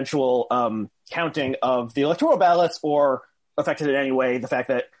the eventual counting of the electoral ballots or affected in any way the fact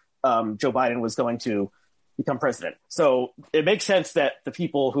that Joe Biden was going to become president. So it makes sense that the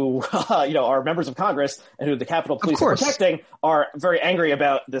people who are members of Congress and who the Capitol Police are protecting are very angry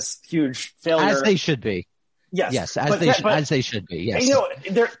about this huge failure. As they should be. Yes, as they should be. Yes.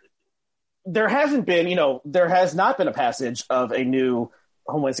 There has not been a passage of a new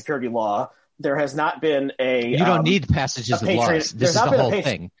Homeland Security law there has not been you don't need passages of laws. This is the whole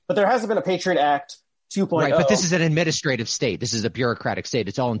thing. But there hasn't been a Patriot Act 2.0. Right, but this is an administrative state. This is a bureaucratic state.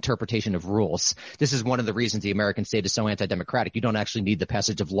 It's all interpretation of rules. This is one of the reasons the American state is so anti-democratic. You don't actually need the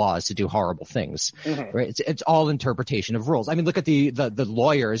passage of laws to do horrible things. Mm-hmm. Right? It's all interpretation of rules. I mean, look at the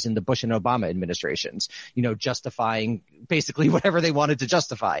lawyers in the Bush and Obama administrations, justifying basically whatever they wanted to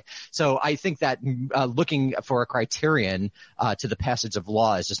justify. So I think that looking for a criterion to the passage of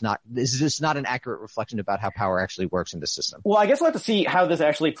law is just not an accurate reflection about how power actually works in this system. Well, I guess we'll have to see how this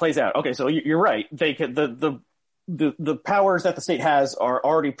actually plays out. Okay, so you're right. The powers that the state has are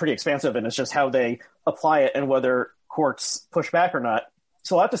already pretty expansive, and it's just how they apply it and whether courts push back or not.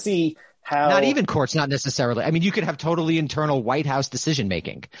 So we'll have to see how. Not even courts, not necessarily. I mean, you could have totally internal White House decision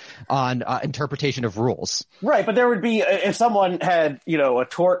making on interpretation of rules. Right, but there would be, if someone had a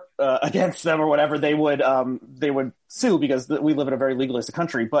tort against them or whatever, they would sue because we live in a very legalistic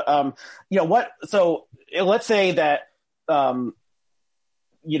country. But So let's say that.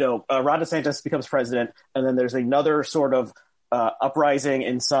 Ron DeSantis becomes president, and then there's another sort of uprising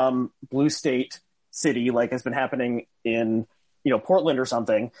in some blue state city, like has been happening in, Portland or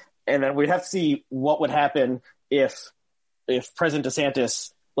something. And then we'd have to see what would happen if President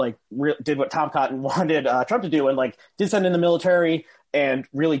DeSantis did what Tom Cotton wanted Trump to do and did send in the military and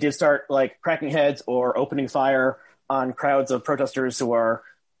really did start cracking heads or opening fire on crowds of protesters who are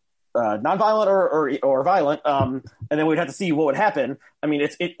nonviolent or violent, and then we'd have to see what would happen. I mean,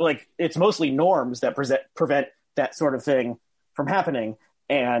 it's mostly norms that prevent that sort of thing from happening.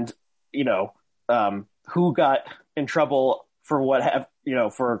 And who got in trouble for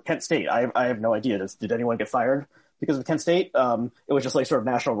for Kent State? I have no idea. Did anyone get fired because of Kent State? It was just sort of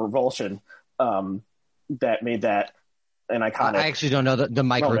national revulsion that made that an iconic. I actually don't know the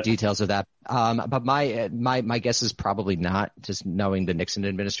micro moment. Details of that. But my guess is probably not, just knowing the Nixon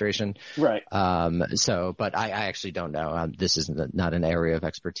administration. Right. But I actually don't know. This is not an area of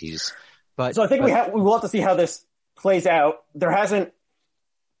expertise. But so I think we will have to see how this plays out. There hasn't,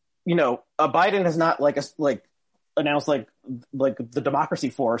 Biden has not announced the democracy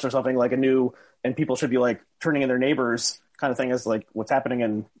force or something a new, and people should be turning in their neighbors kind of thing as what's happening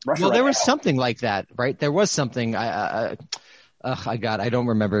in Russia. Well, there was now. something like that, right? There was something. I don't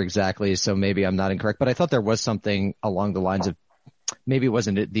remember exactly, so maybe I'm not incorrect, but I thought there was something along the lines of, maybe it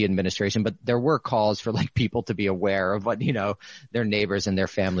wasn't the administration, but there were calls for people to be aware of what their neighbors and their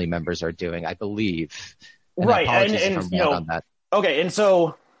family members are doing, I believe. And right, and on that. Okay, and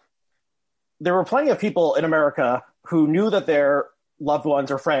so there were plenty of people in America who knew that their loved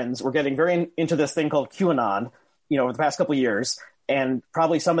ones or friends were getting very into this thing called QAnon, over the past couple of years, and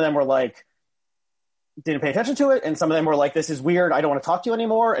probably some of them were didn't pay attention to it, and some of them were this is weird, I don't want to talk to you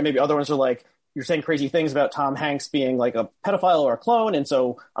anymore, and maybe other ones are you're saying crazy things about Tom Hanks being a pedophile or a clone, and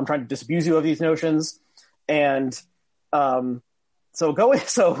so I'm trying to disabuse you of these notions. And so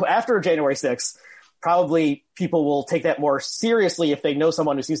after January 6th, probably people will take that more seriously if they know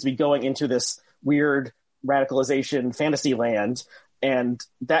someone who seems to be going into this weird radicalization fantasy land and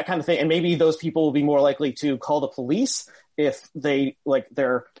that kind of thing. And maybe those people will be more likely to call the police if they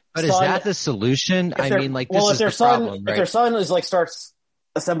their But son, is that the solution? I mean, this is the problem, right? If their son is starts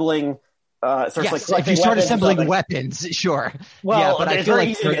assembling if you start assembling weapons, sure. Well, yeah, but I feel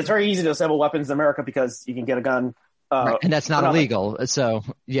it's very easy to assemble weapons in America because you can get a gun. Right. And that's not illegal. So,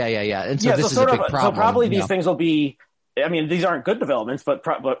 yeah. And so this is a big problem. So probably these things will be, I mean, these aren't good developments, but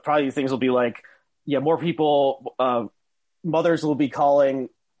probably these things will be more people, mothers will be calling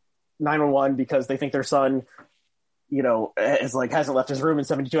 911 because they think their son, is hasn't left his room in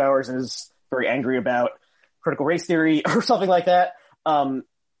 72 hours and is very angry about critical race theory or something like that.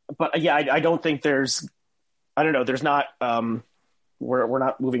 But yeah, I don't think there's not, we're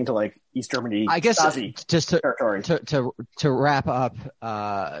not moving to East Germany. I guess Stasi just territory. To wrap up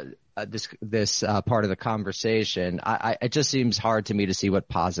this part of the conversation, it just seems hard to me to see what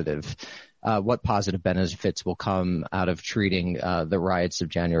positive benefits will come out of treating the riots of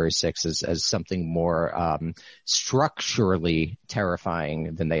January 6th as something more structurally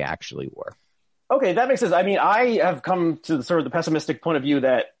terrifying than they actually were. Okay, that makes sense. I mean, I have come to sort of the pessimistic point of view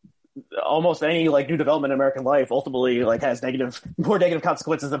that almost any new development in American life ultimately has more negative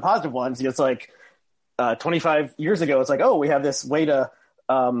consequences than positive ones. It's 25 years ago, it's we have this way to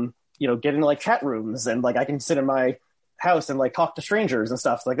get into chat rooms and I can sit in my house and talk to strangers and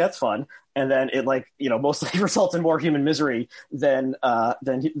stuff. That's fun. And then it mostly results in more human misery than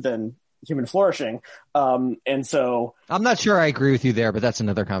human flourishing. And so I'm not sure I agree with you there, but that's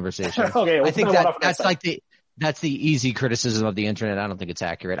another conversation. Okay, I think that's that's the easy criticism of the internet. I don't think it's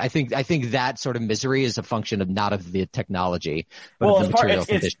accurate. I think that sort of misery is a function of not of the technology, but of the material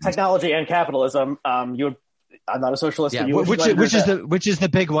conditions. It's technology and capitalism. I'm not a socialist. Yeah, which is the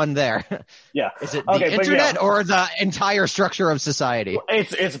big one there. Yeah. Is it the internet or the entire structure of society?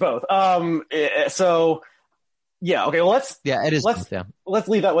 It's both. So yeah. Okay. Well, let's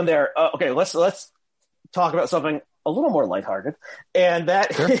leave that one there. Okay. Let's talk about something a little more lighthearted, and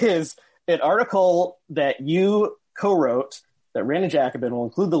that is an article that you co-wrote that Randon Jacobin will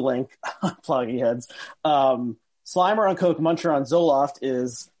include the link on Blogging Heads. Slimer on Coke, Muncher on Zoloft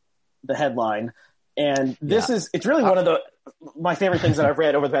is the headline. And it's really one of my favorite things that I've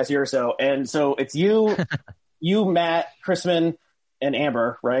read over the past year or so. And so it's you, Matt, Chrisman, and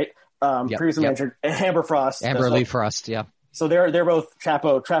Amber, right? Previously mentioned Amber Frost. Amber Lee Frost, yeah. So they're both Trap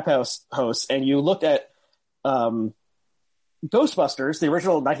House hosts, and you looked at Ghostbusters, the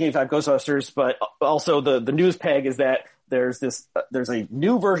original 1985 Ghostbusters, but also the news peg is that there's a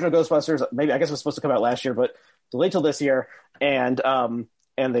new version of Ghostbusters. Maybe I guess it was supposed to come out last year, but delayed till this year. And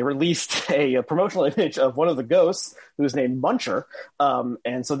they released a promotional image of one of the ghosts who's named Muncher.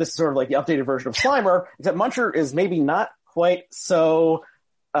 And so this is sort of like the updated version of Slimer, except Muncher is maybe not quite so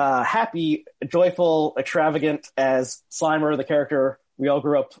happy, joyful, extravagant as Slimer, the character we all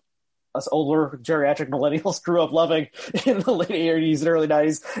grew up, us older geriatric millennials grew up loving in the late 80s and early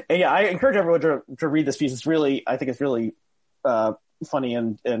 90s. And yeah, I encourage everyone to read this piece. I think it's really funny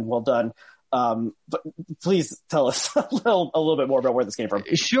and well done. But please tell us a little bit more about where this came from.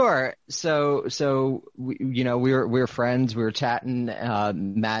 Sure. So we were friends. We were chatting,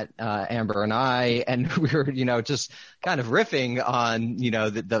 Matt, Amber, and I, and we were just kind of riffing on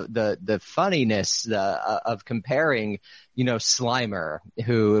the funniness of comparing Slimer,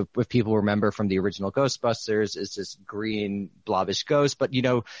 who, if people remember from the original Ghostbusters, is this green blobbish ghost, but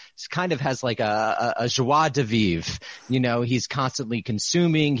it's kind of has like a joie de vivre. He's constantly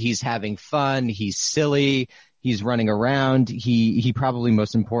consuming, he's having fun, he's silly, he's running around. He probably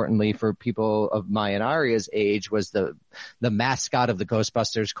most importantly for people of my and Aria's age was the mascot of the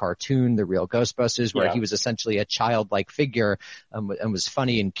Ghostbusters cartoon, The Real Ghostbusters, where he was essentially a childlike figure and was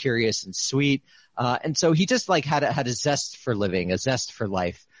funny and curious and sweet. And so he just like had a zest for living, a zest for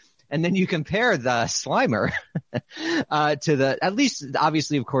life. And then you compare the Slimer to at least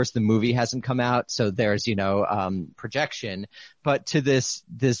obviously, of course, the movie hasn't come out. So there's, projection, but to this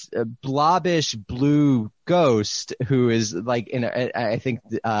blobbish blue ghost who is like I think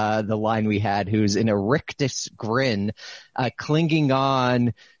the line we had, who's in a rictus grin, clinging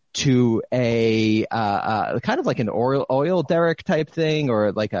on to a kind of like an oil derrick type thing,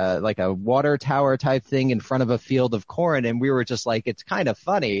 or like a water tower type thing in front of a field of corn. And we were just like, it's kind of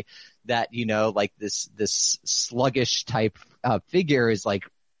funny that like this sluggish type figure is like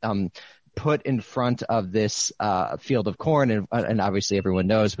put in front of this field of corn, and obviously everyone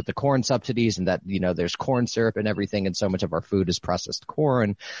knows with the corn subsidies and that there's corn syrup and everything, and so much of our food is processed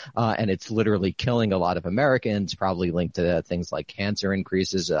corn, and it's literally killing a lot of Americans, probably linked to things like cancer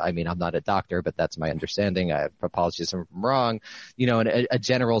increases. I mean, I'm not a doctor, but that's my understanding. I apologize if I'm wrong. And a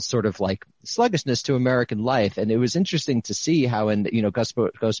general sort of like sluggishness to American life. And it was interesting to see how in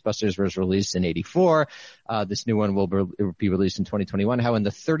Ghostbusters was released in '84. This new one will be released in 2021. How in the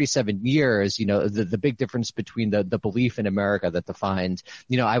 37 years, the big difference between the belief in America that defined,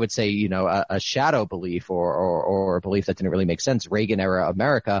 I would say, a shadow belief or a belief that didn't really make sense, Reagan era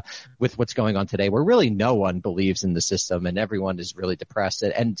America, with what's going on today, where really no one believes in the system and everyone is really depressed.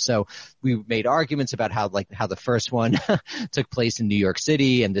 And so we made arguments about how the first one took place in New York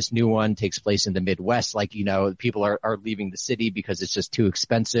City and this new one takes place in the Midwest. Like, people are leaving the city because it's just too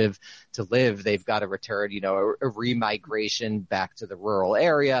expensive to live. They've got to return, a remigration back to the rural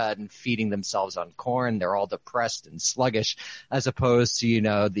area and feeding themselves on corn. They're all depressed and sluggish, as opposed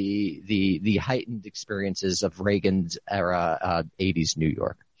to, the heightened experiences of Reagan's era, 80s New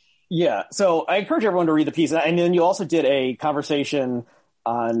York. Yeah. So I encourage everyone to read the piece. And then you also did a conversation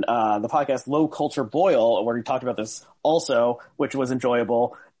on the podcast Low Culture Boil, where you talked about this also, which was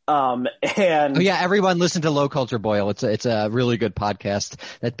enjoyable. Everyone listen to Low Culture Boil. It's a really good podcast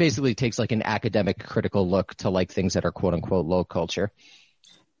that basically takes like an academic critical look to like things that are quote unquote low culture.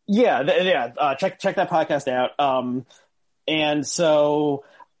 Check that podcast out. And so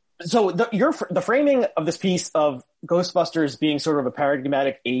the framing of this piece of Ghostbusters being sort of a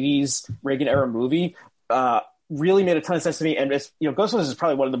paradigmatic 80s Reagan era movie really made a ton of sense to me. And it's, Ghostbusters is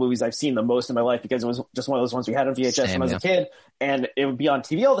probably one of the movies I've seen the most in my life, because it was just one of those ones we had on VHS when I was a kid, and it would be on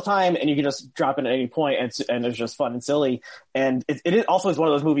TV all the time, and you could just drop in at any point, and it was just fun and silly. And it also is one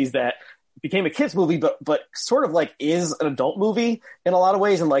of those movies that became a kid's movie, but sort of like is an adult movie in a lot of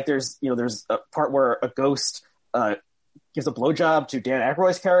ways. And like there's a part where a ghost gives a blowjob to Dan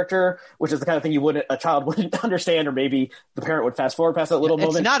Aykroyd's character, which is the kind of thing a child wouldn't understand, or maybe the parent would fast forward past that little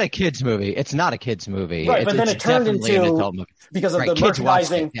moment. It's not a kid's movie. Right, but then it turned into, because of the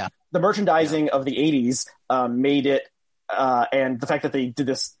merchandising, the merchandising of the 80s made it, and the fact that they did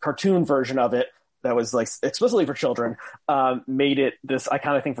this cartoon version of it that was like explicitly for children, made it this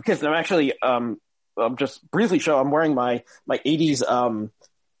iconic thing for kids. And I'm actually, just briefly I'm wearing my 80s,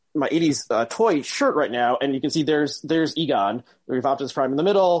 my 80s toy shirt right now, and you can see there's Egon. We have Optimus Prime in the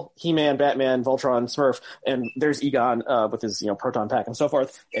middle, He-Man, Batman, Voltron, Smurf, and there's Egon with his proton pack and so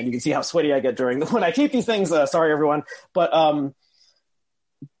forth. And you can see how sweaty I get when I tape these things. Sorry, everyone, but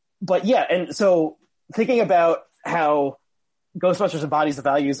yeah. And so thinking about how Ghostbusters embodies the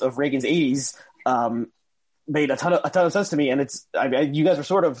values of Reagan's 80s made a ton of sense to me. And you guys were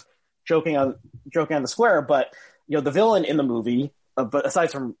sort of joking on the square, but the villain in the movie. But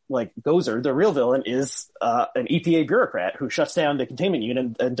aside from like Gozer, the real villain is an EPA bureaucrat who shuts down the containment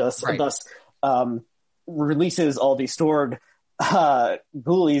unit and thus releases all these stored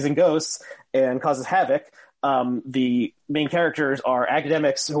ghoulies and ghosts and causes havoc. The main characters are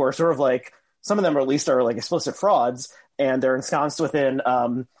academics who are sort of like, some of them at least are like explicit frauds, and they're ensconced within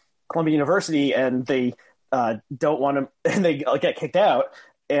Columbia University, and they don't want to, and they get kicked out,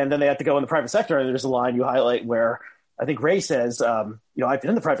 and then they have to go in the private sector. And there's a line you highlight where I think Ray says, I've been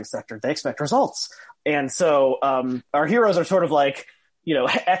in the private sector. They expect results. And so our heroes are sort of like,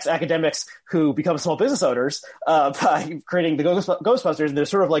 ex-academics who become small business owners by creating the Ghostbusters. And they're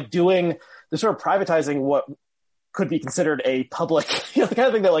sort of privatizing what could be considered a public, the kind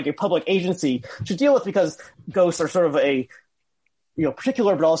of thing that like a public agency should deal with, because ghosts are sort of a,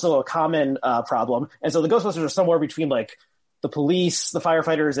 particular, but also a common problem. And so the Ghostbusters are somewhere between like the police, the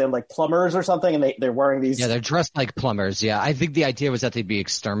firefighters, and like plumbers or something, and they're wearing these. Yeah, they're dressed like plumbers. Yeah, I think the idea was that they'd be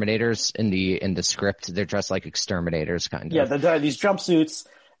exterminators in the script. They're dressed like exterminators, kind of. Yeah, they're these jumpsuits,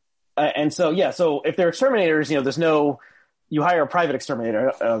 and so so if they're exterminators, there's no. You hire a private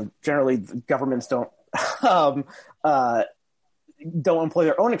exterminator. Generally, governments don't employ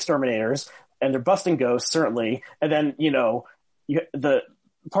their own exterminators, and they're busting ghosts certainly. And then the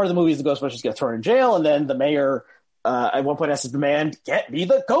part of the movie is the Ghostbusters get thrown in jail, and then the mayor. At one point has to demand, get me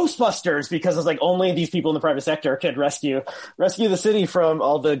the Ghostbusters, because it's like only these people in the private sector can rescue the city from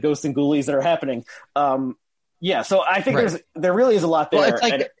all the ghosts and ghoulies that are happening. So I think there really is a lot there.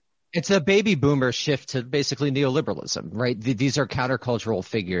 Well, it's a baby boomer shift to basically neoliberalism, right? These are countercultural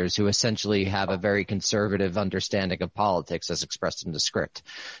figures who essentially have a very conservative understanding of politics as expressed in the script,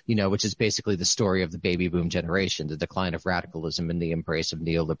 which is basically the story of the baby boom generation, the decline of radicalism and the embrace of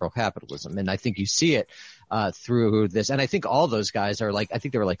neoliberal capitalism. And I think you see it through this. And I think all those guys are I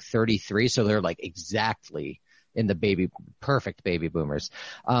think they were like 33. So they're like exactly in the perfect baby boomers.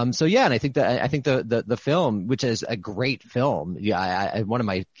 And I think the film, which is a great film. Yeah. One of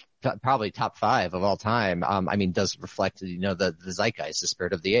my probably top 5 of all time. Does reflect, the zeitgeist, the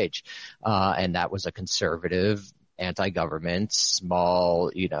spirit of the age. And that was a conservative, anti-government,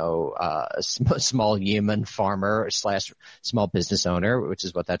 small yeoman farmer / small business owner, which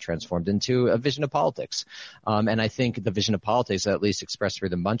is what that transformed into, a vision of politics. And I think the vision of politics, at least expressed through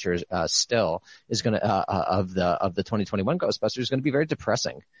the Munchers, still is going to, of the 2021 Ghostbusters, is going to be very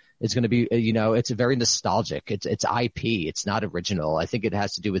depressing. It's going to be, it's very nostalgic. It's IP. It's not original. I think it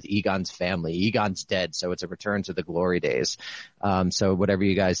has to do with Egon's family. Egon's dead, so it's a return to the glory days. So whatever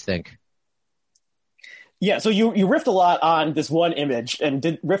you guys think. Yeah, so you riffed a lot on this one image, and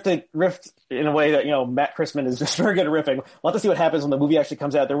riffed in a way that Matt Christman is just very good at riffing. We'll have to see what happens when the movie actually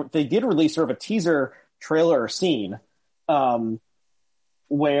comes out. They did release sort of a teaser trailer scene,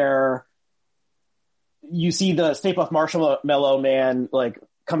 where you see the Stay Puft Marshmallow Man like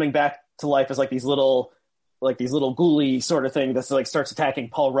coming back to life as these little ghoulie sort of thing that's starts attacking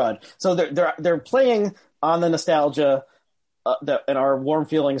Paul Rudd. So they're playing on the nostalgia and our warm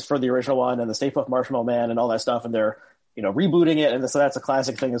feelings for the original one and the Stay Puft Marshmallow Man and all that stuff, and they're rebooting it, and so that's a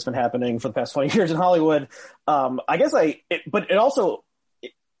classic thing that's been happening for the past 20 years in Hollywood. But it also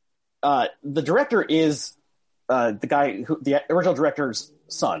the director is the guy who the original director's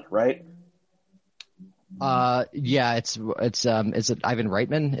son, right? It's is it Ivan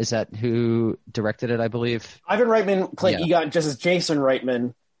Reitman? Is that who directed it? I believe Ivan Reitman played Egon, just as Jason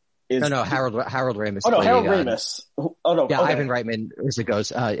Reitman is. No, Harold Ramis. Oh no, Harold Ramis. Oh no, yeah, okay. Ivan Reitman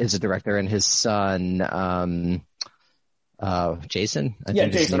is a director, and his son, Jason.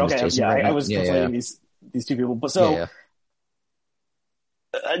 Jason. Okay, Jason I was conflating these two people, but so.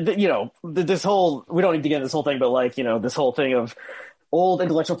 This whole, we don't need to get into this whole thing, but this whole thing of old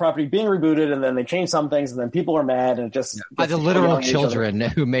intellectual property being rebooted, and then they change some things, and then people are mad, and it just by the literal children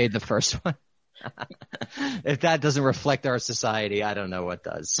who made the first one. If that doesn't reflect our society, I don't know what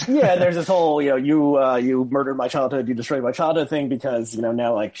does. Yeah, there's this whole, you murdered my childhood, you destroyed my childhood thing because,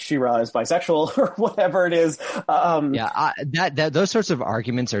 now like She-Ra is bisexual or whatever it is. Those sorts of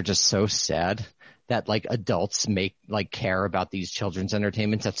arguments are just so sad that like adults care about these children's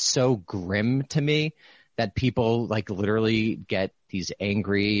entertainments. That's so grim to me that people like literally get these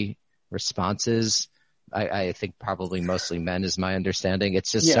angry responses. I think probably mostly men is my understanding.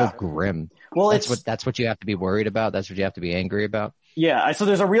 It's just so grim. Well, that's what you have to be worried about. That's what you have to be angry about. Yeah. So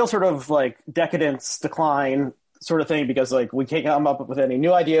there's a real sort of like decadence decline sort of thing because like we can't come up with any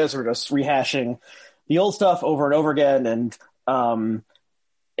new ideas. We're just rehashing the old stuff over and over again. Another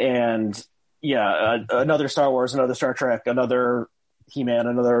Star Wars, another Star Trek, another He-Man,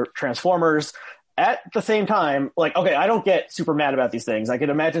 another Transformers. At the same time, like, okay, I don't get super mad about these things. I can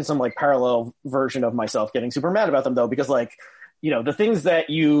imagine some like parallel version of myself getting super mad about them though, because like, the things that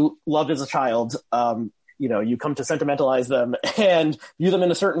you loved as a child, you come to sentimentalize them and view them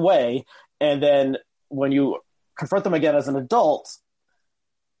in a certain way. And then when you confront them again as an adult,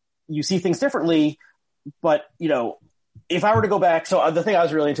 you see things differently. But, if I were to go back, so the thing I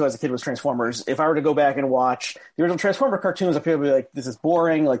was really into as a kid was Transformers. If I were to go back and watch the original Transformer cartoons, I'd be like, this is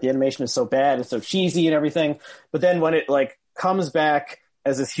boring. Like the animation is so bad. It's so cheesy and everything. But then when it like comes back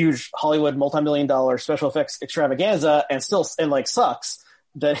as this huge Hollywood multi-million-dollar special effects extravaganza and sucks,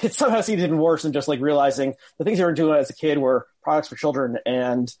 then it somehow seems even worse than just like realizing the things you were doing as a kid were products for children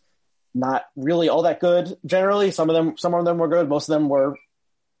and not really all that good. Generally, some of them were good. Most of them were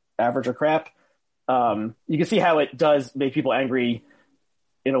average or crap. You can see how it does make people angry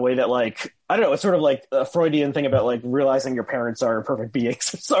in a way that like, I don't know, it's sort of like a Freudian thing about like realizing your parents are perfect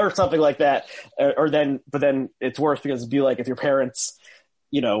beings or something like that. But then it's worse because it'd be like if your parents,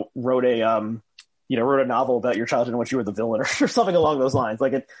 wrote a novel about your childhood in which you were the villain or something along those lines.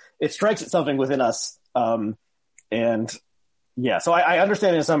 Like it strikes at something within us. So I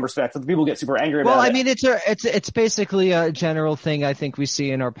understand in some respects that people get super angry about it. Well, I mean, it's basically a general thing I think we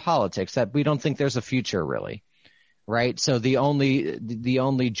see in our politics that we don't think there's a future really, right? So the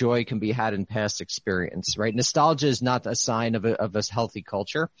only joy can be had in past experience, right? Nostalgia is not a sign of a healthy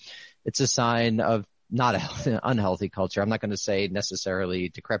culture. It's a sign of not an unhealthy culture. I'm not going to say necessarily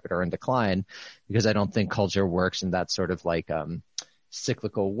decrepit or in decline because I don't think culture works in that sort of like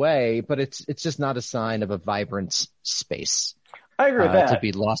cyclical way, but it's just not a sign of a vibrant space. I agree with that. To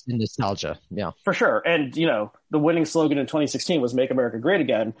be lost in nostalgia. Yeah. For sure. And, the winning slogan in 2016 was Make America Great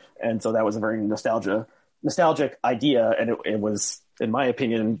Again. And so that was a very nostalgic idea. And it was, in my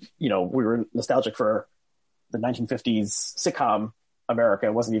opinion, we were nostalgic for the 1950s sitcom America.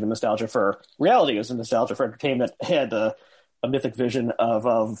 It wasn't even nostalgia for reality. It was a nostalgia for entertainment. It had a mythic vision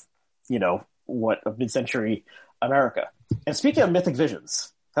of mid-century America. And speaking of mythic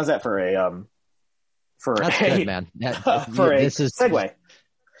visions, how's that for a That's good, man. This is segue.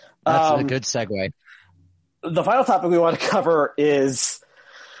 That's a good segue. The final topic we want to cover is,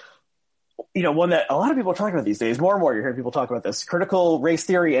 one that a lot of people are talking about these days. More and more, you're hearing people talk about this critical race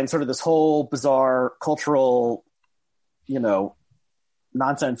theory and sort of this whole bizarre cultural,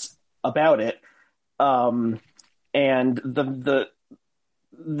 nonsense about it. And the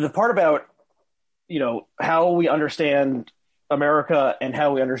part about, how we understand America and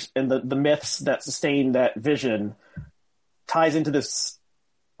how we understand the myths that sustain that vision ties into this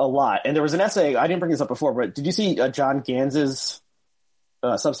a lot. And there was an essay, I didn't bring this up before, but did you see John Ganz's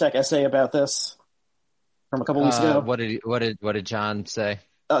Substack essay about this from a couple weeks ago? What did John say?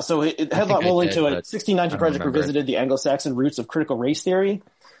 So it headline will link to it. 1619 Project Revisited the Anglo-Saxon Roots of Critical Race Theory.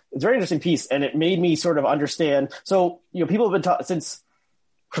 It's a very interesting piece, and it made me sort of understand. So, people have been taught since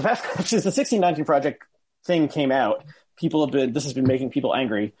the 1619 Project thing came out. This has been making people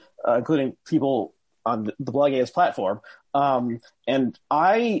angry, including people on the Blog AS platform. And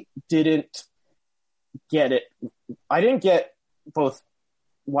I didn't get it. I didn't get both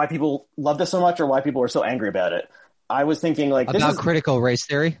why people love this so much or why people are so angry about it. I was thinking like about critical race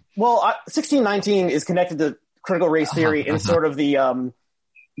theory. Well, 1619 is connected to critical race theory in sort of the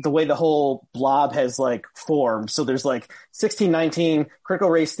way the whole blob has like formed. So there's like 1619 critical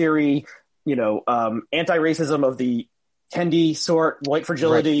race theory, anti-racism of the Kendi sort, white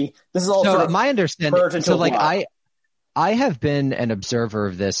fragility. Right. This is all sort of my understanding. So like blob. I have been an observer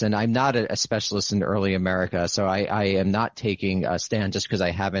of this, and I'm not a specialist in early America, so I am not taking a stand just because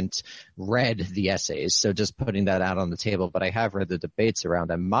I haven't read the essays. So just putting that out on the table, but I have read the debates around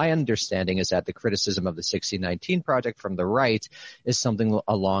them. My understanding is that the criticism of the 1619 Project from the right is something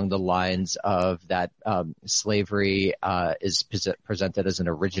along the lines of that slavery is presented as an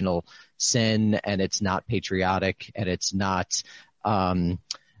original sin, and it's not patriotic, and it's not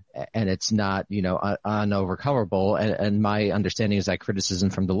and it's not, unovercomable. And my understanding is that criticism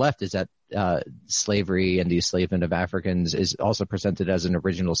from the left is that slavery and the enslavement of Africans is also presented as an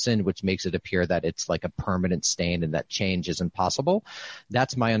original sin, which makes it appear that it's like a permanent stain and that change is impossible.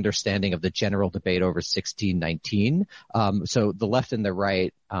 That's my understanding of the general debate over 1619. So the left and the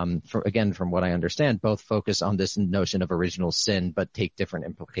right, from what I understand, both focus on this notion of original sin, but take different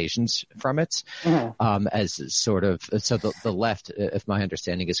implications from it. As sort of, so the left, if my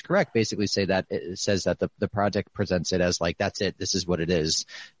understanding is correct, basically say that it says that the project presents it as like, that's it, this is what it is.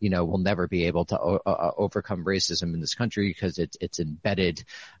 We'll never be able to overcome racism in this country because it's embedded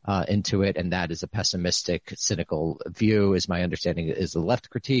into it, and that is a pessimistic, cynical view, is my understanding, is the left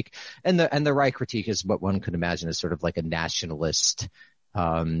critique, and the right critique is what one could imagine as sort of like a nationalist,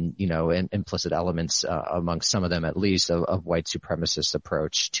 and implicit elements among some of them, at least, of white supremacist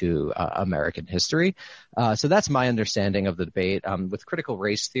approach to American history. So that's my understanding of the debate. With critical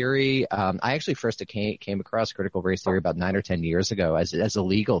race theory, I actually first came across critical race theory about 9 or 10 years ago as a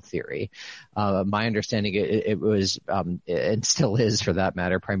legal theory. My understanding, it was, and still is for that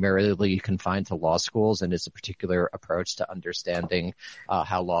matter, primarily confined to law schools, and it's a particular approach to understanding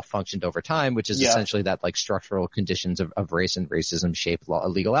how law functioned over time, which is essentially that like structural conditions of race and racism shape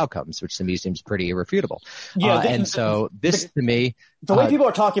legal outcomes, which to me seems pretty irrefutable. To me, the way people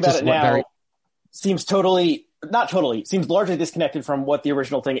are talking about it now seems seems largely disconnected from what the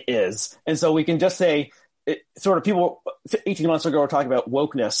original thing is. And so we can just say, people 18 months ago were talking about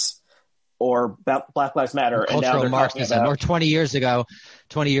wokeness or Black Lives Matter, and now they're Marxism, talking about, or 20 years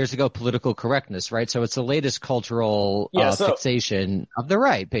ago, political correctness, right? So it's the latest cultural fixation of the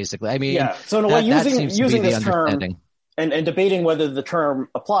right, basically. I mean, so in a way, using this term and debating whether the term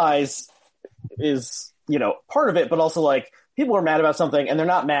applies is, part of it, but also like people are mad about something and they're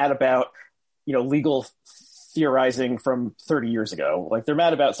not mad about, legal theorizing from 30 years ago. Like they're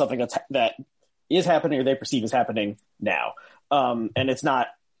mad about something that is happening or they perceive as happening now. And it's not,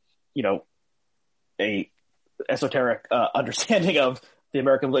 a esoteric understanding of the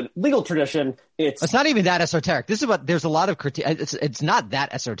American legal tradition. It's not even that esoteric. This is what there's a lot of critique. It's not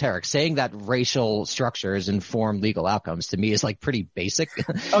that esoteric. Saying that racial structures inform legal outcomes to me is like pretty basic.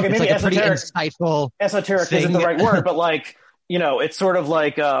 Okay, maybe like a pretty insightful. Esoteric thing isn't the right word, but like, it's sort of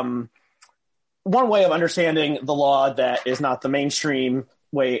like one way of understanding the law that is not the mainstream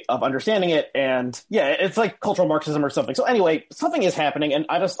way of understanding it. And it's like cultural Marxism or something. So anyway, something is happening, and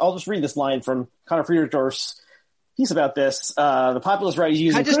I'll just read this line from Conor Friedrichsdorf's piece about this. The populist right is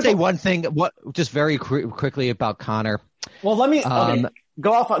using. Can I just say one thing? Just very quickly about Conor. Well, let me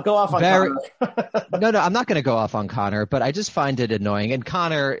go off on Conor. No, I'm not going to go off on Conor, but I just find it annoying. And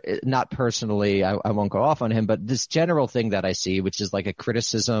Conor, not personally, I won't go off on him, but this general thing that I see, which is like a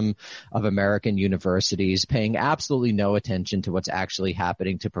criticism of American universities paying absolutely no attention to what's actually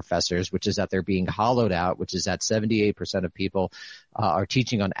happening to professors, which is that they're being hollowed out, which is that 78% of people are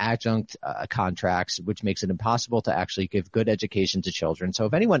teaching on adjunct contracts, which makes it impossible to actually give good education to children. So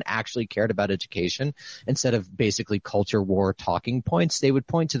if anyone actually cared about education, instead of basically culture war talking points, they would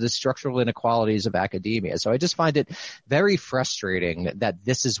point to the structural inequalities of academia. So I just find it very frustrating that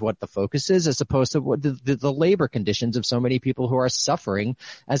this is what the focus is, as opposed to what the labor conditions of so many people who are suffering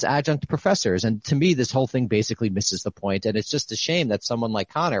as adjunct professors. And to me, this whole thing basically misses the point. And it's just a shame that someone like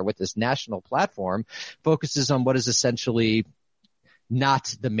Conor, with this national platform, focuses on what is essentially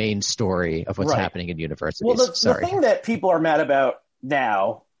not the main story of what's happening in universities. Well, the thing that people are mad about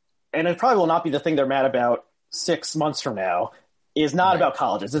now, and it probably will not be the thing they're mad about 6 months from now, is not about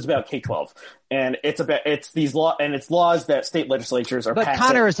colleges. It's about K-12, and it's these laws that state legislatures are passing. But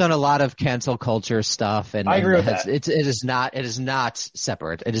Conor has done a lot of cancel culture stuff, and I agree with that. It is not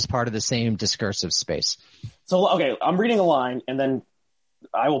separate. It is part of the same discursive space. So I'm reading a line, and then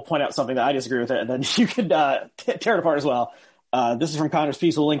I will point out something that I disagree with it, and then you could tear it apart as well. This is from Conor's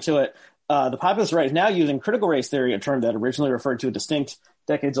piece. We'll link to it. The populist right is now using critical race theory, a term that originally referred to a distinct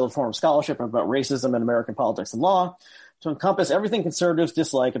decades-old form of scholarship about racism in American politics and law, to encompass everything conservatives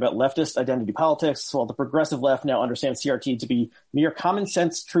dislike about leftist identity politics, while the progressive left now understands CRT to be mere common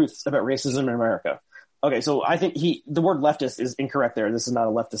sense truths about racism in America. Okay, so I think the word leftist is incorrect there. This is not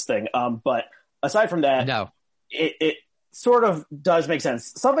a leftist thing. But aside from that, no, it sort of does make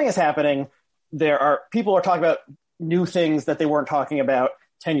sense. Something is happening. People are talking about new things that they weren't talking about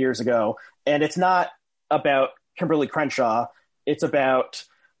 10 years ago. And it's not about Kimberly Crenshaw. It's about,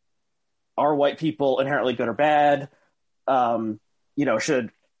 are white people inherently good or bad?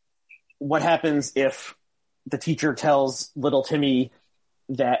 What happens if the teacher tells little Timmy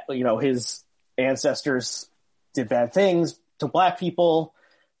that, his ancestors did bad things to black people?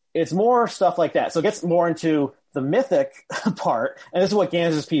 it's more stuff like that. So it gets more into the mythic part, and this is what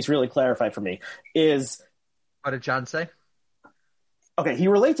Gans's piece really clarified for me, is... What did John say? Okay, he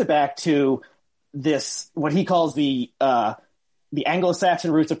relates it back to this, what he calls the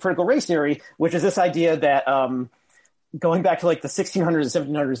Anglo-Saxon roots of critical race theory, which is this idea that going back to like the 1600s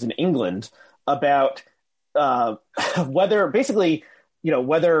and 1700s in England, about whether basically,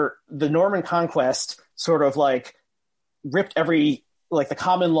 whether the Norman conquest sort of like ripped every, like the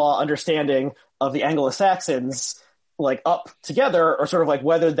common law understanding of the Anglo-Saxons like up together, or sort of like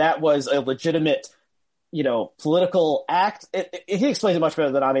whether that was a legitimate political act. He explains it much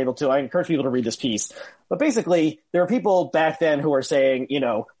better than I'm able to. I encourage people to read this piece. But basically, there were people back then who were saying,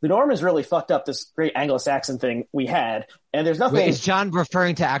 the Normans really fucked up this great Anglo-Saxon thing we had, and there's nothing... Wait, is John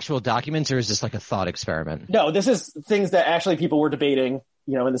referring to actual documents, or is this like a thought experiment? No, this is things that actually people were debating,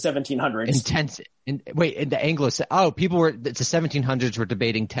 in the 1700s. In the Anglo... people were... The 1700s were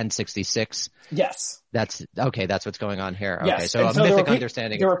debating 1066? Yes. That's what's going on here. Yes. Okay, so a mythic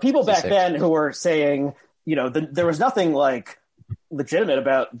understanding... There were people back then who were saying, there was nothing like legitimate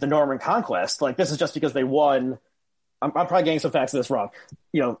about the Norman conquest. Like, this is just because they won. I'm probably getting some facts of this wrong.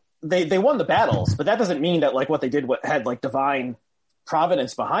 They won the battles, but that doesn't mean that like what they did had like divine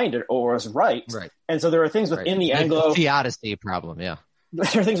providence behind it or was right. Right. And so there are things within the Anglo theodicy problem. Yeah.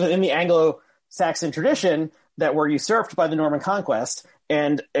 There are things within the Anglo-Saxon tradition that were usurped by the Norman conquest,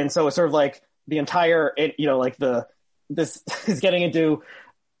 and so it's sort of like the entire this is getting into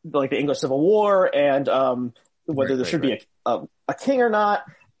like the English Civil War and whether there should be a king or not,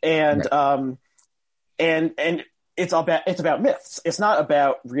 and and it's about myths. It's not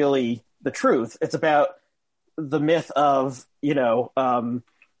about really the truth. It's about the myth of the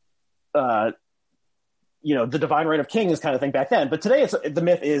divine right of kings kind of thing back then. But today the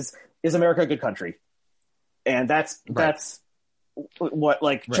myth is America a good country? And that's what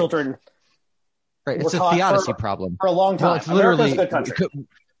like children It's a theodicy problem for a long time. Well, it's literally, America's a good country.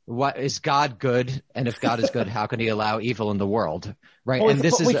 What is God good? And if God is good, how can he allow evil in the world? Right. Well, and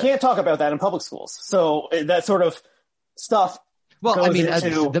we can't talk about that in public schools. So that sort of stuff. Well, I mean, as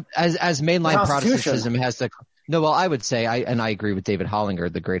mainline Protestantism has the... No, well, I would say, I agree with David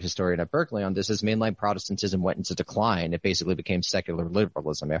Hollinger, the great historian at Berkeley, on this, as mainline Protestantism went into decline, it basically became secular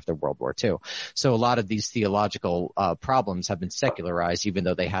liberalism after World War II. So a lot of these theological problems have been secularized, even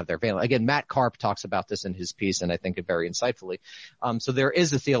though they have their valence. Again, Matt Karp talks about this in his piece, and I think it very insightfully. So there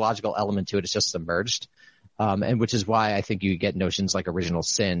is a theological element to it. It's just submerged. And which is why I think you get notions like original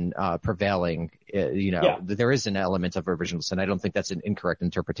sin prevailing. There is an element of original sin. I don't think that's an incorrect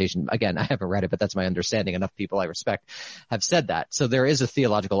interpretation. Again, I haven't read it, but that's my understanding. Enough people I respect have said that. So there is a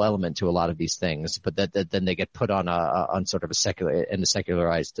theological element to a lot of these things, but that then they get put on on sort of a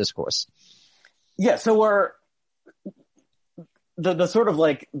secularized discourse. Yeah. So we're the sort of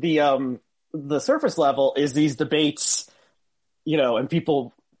like the surface level is these debates, and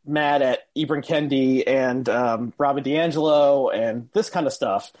people mad at Ibram Kendi and Robin DiAngelo and this kind of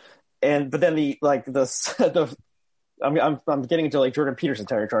stuff, but then I'm getting into like Jordan Peterson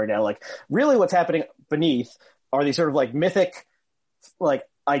territory now. Like, really, what's happening beneath are these sort of like mythic like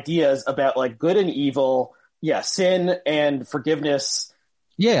ideas about like good and evil, sin and forgiveness.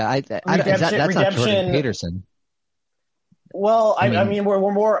 Yeah, that's not Jordan Peterson. Well, I mean,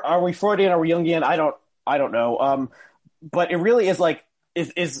 we're more. Are we Freudian? Are we Jungian? I don't know. But it really is like.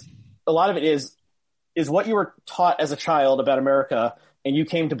 Is a lot of it is what you were taught as a child about America and you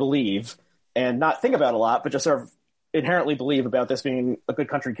came to believe and not think about a lot, but just sort of inherently believe about this being a good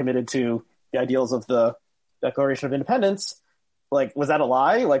country committed to the ideals of the Declaration of Independence. Like, was that a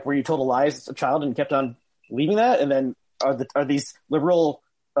lie? Like, were you told a lie as a child and kept on believing that? And then are these liberal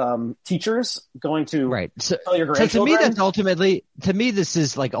teachers going to tell your grandchildren? So to me, this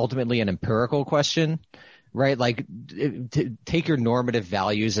is like ultimately an empirical question. Right, like to take your normative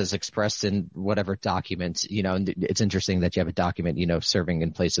values as expressed in whatever document, and it's interesting that you have a document, serving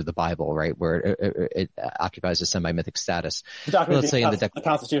in place of the Bible, right, where it occupies a semi-mythic status. The document, let's say the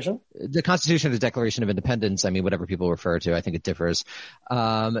Constitution? The Constitution, the Declaration of Independence, I mean, whatever people refer to, I think it differs.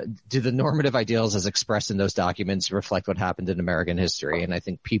 Do the normative ideals as expressed in those documents reflect what happened in American history? And I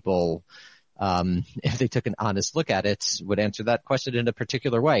think people... if they took an honest look at it, would answer that question in a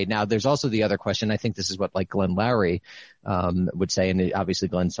particular way. Now, there's also the other question. I think this is what like Glenn Loury would say, and obviously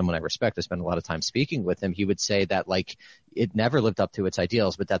Glenn's someone I respect. I spend a lot of time speaking with him. He would say that like it never lived up to its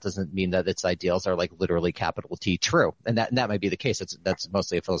ideals, but that doesn't mean that its ideals are like literally capital T true. And that might be the case. That's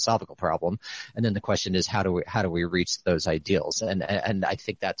mostly a philosophical problem. And then the question is how do we reach those ideals? And I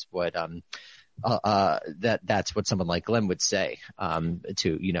think that's what that's what someone like Glenn would say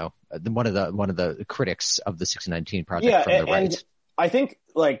to one of the critics of the 1619 project from the right. I think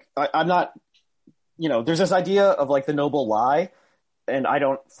like I'm not, there's this idea of like the noble lie, and I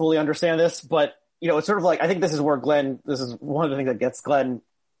don't fully understand this, but it's sort of like, I think this is one of the things that gets Glenn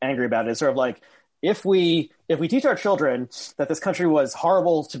angry about it. Is sort of like, if we teach our children that this country was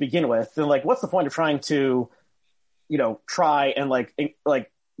horrible to begin with, then like, what's the point of trying to, try and like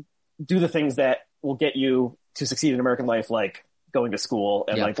do the things that will get you to succeed in American life, like going to school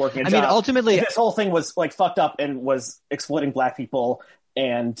and like working a job. Ultimately, if this whole thing was like fucked up and was exploiting black people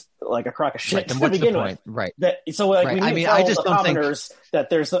and like a crock of shit then to what's begin the point? with. Right. So like, right. we need to tell the commoners that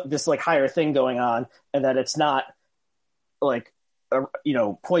there's this like higher thing going on, and that it's not like,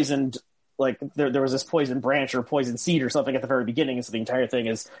 poisoned, like there was this poison branch or poison seed or something at the very beginning. And so the entire thing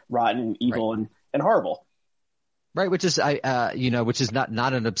is rotten, evil, and horrible. Right, which is which is not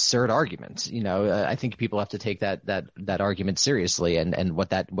an absurd argument. I think people have to take that argument seriously, and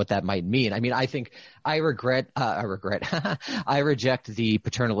what that might mean. I mean, I think I reject the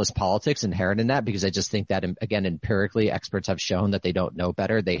paternalist politics inherent in that, because I just think that, again, empirically, experts have shown that they don't know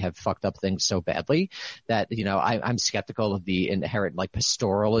better. They have fucked up things so badly that I'm skeptical of the inherent like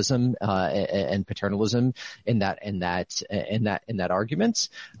pastoralism and paternalism in that argument.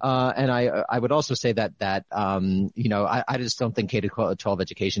 And I would also say that I just don't think K-12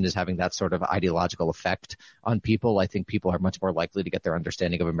 education is having that sort of ideological effect on people. I think people are much more likely to get their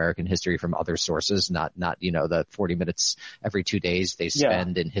understanding of American history from other sources, not the 40 minutes every 2 days they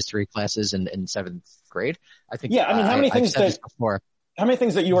spend in history classes in seventh grade. I think. Yeah, I mean, how many things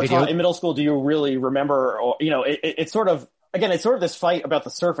that you were taught in middle school do you really remember? Or it's sort of. Again, it's sort of this fight about the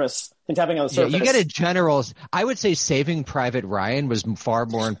surface and tapping on the surface. Yeah, you get a generals. I would say Saving Private Ryan was far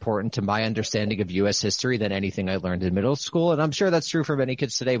more important to my understanding of U.S. history than anything I learned in middle school. And I'm sure that's true for many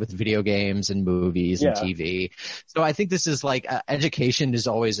kids today with video games and movies and TV. So I think this is like education is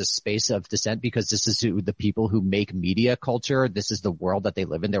always a space of dissent, because this is the people who make media culture. This is the world that they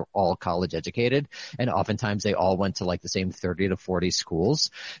live in. They're all college educated. And oftentimes they all went to like the same 30 to 40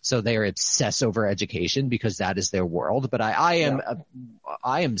 schools. So they are obsessed over education because that is their world. But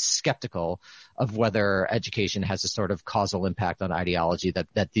I am skeptical of whether education has a sort of causal impact on ideology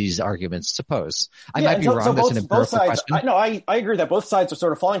that these arguments suppose. I might be wrong. That's an empirical question. I agree that both sides are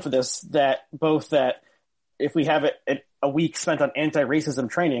sort of falling for this, that if we have a week spent on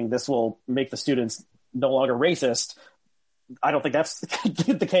anti-racism training, this will make the students no longer racist. I don't think that's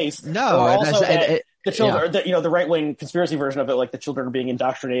the case. No, also the children, the right-wing conspiracy version of it, like the children are being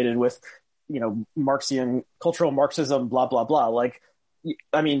indoctrinated with Marxian cultural Marxism, blah, blah, blah. Like,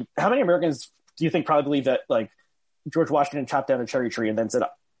 I mean, how many Americans do you think probably believe that like George Washington chopped down a cherry tree and then said,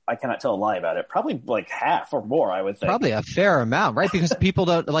 I cannot tell a lie about it? Probably like half or more, I would think. Probably a fair amount, right? Because people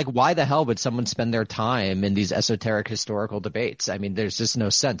don't like, why the hell would someone spend their time in these esoteric historical debates? I mean, there's just no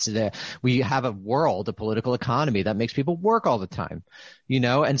sense. We have a political economy that makes people work all the time,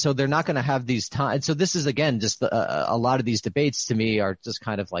 and so they're not going to have these time. So this is, again, just a lot of these debates to me are just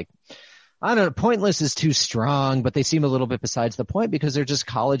kind of like, I don't know, pointless is too strong, but they seem a little bit besides the point, because they're just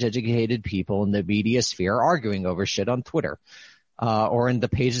college educated people in the media sphere arguing over shit on Twitter, or in the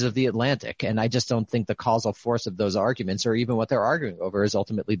pages of The Atlantic. And I just don't think the causal force of those arguments, or even what they're arguing over, is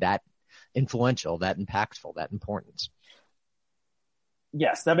ultimately that influential, that impactful, that important.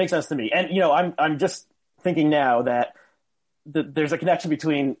 Yes, that makes sense to me. And, I'm just thinking now that there's a connection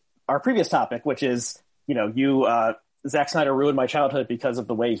between our previous topic, which is, Zack Snyder ruined my childhood because of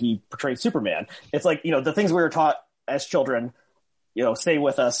the way he portrayed Superman. It's like, the things we were taught as children, stay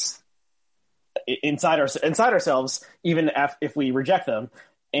with us inside ourselves, even if we reject them.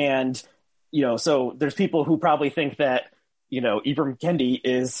 And, so there's people who probably think that, Ibram Kendi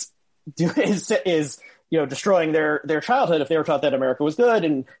is destroying their childhood if they were taught that America was good.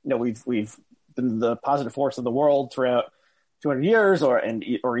 And, we've been the positive force of the world throughout 200 years, or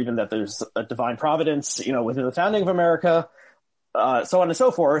even that there's a divine providence, within the founding of America, so on and so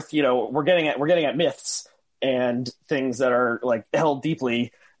forth. We're getting at myths and things that are like held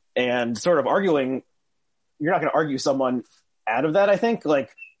deeply, and sort of arguing. You're not going to argue someone out of that. I think like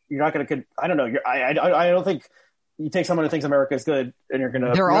you're not going to. I don't know. I don't think you take someone who thinks America is good and you're going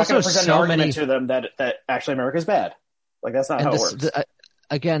to. There are also present an argument to them that actually America is bad. Like that's not how it works.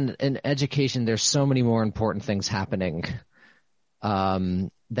 Again, in education, there's so many more important things happening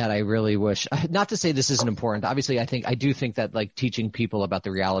that I really wish, not to say this isn't important. Obviously, I do think that like teaching people about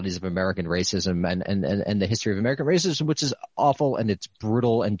the realities of American racism and the history of American racism, which is awful and it's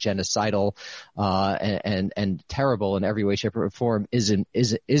brutal and genocidal, and terrible in every way, shape, or form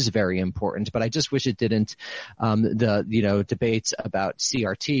is very important. But I just wish it didn't, debates about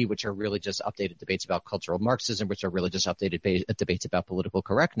CRT, which are really just updated debates about cultural Marxism, which are really just updated debates about political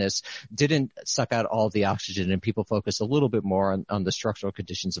correctness, didn't suck out all the oxygen and people focus a little bit more on the structural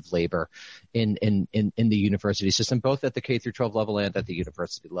conditions of labor in the university system, both at the K through 12 level and at the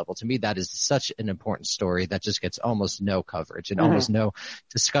university level. To me, that is such an important story that just gets almost no coverage and almost no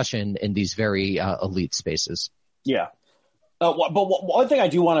discussion in these very elite spaces. Yeah. But one thing I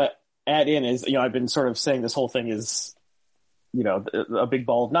do want to add in is, I've been sort of saying this whole thing is, a big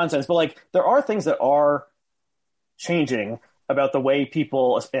ball of nonsense, but like there are things that are changing about the way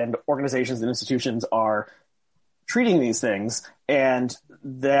people and organizations and institutions are treating these things, and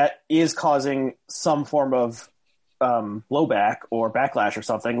that is causing some form of blowback or backlash or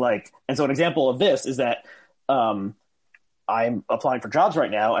something. And so an example of this is that I'm applying for jobs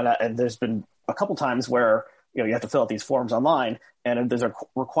right now, and there's been a couple times where you have to fill out these forms online, and there's a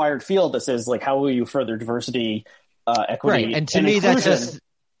required field that says how will you further diversity, equity, right? And to me, inclusion.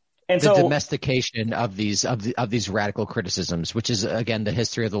 That's just domestication of these radical criticisms, which is again the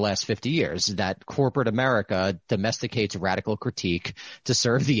history of the last 50 years, that corporate America domesticates radical critique to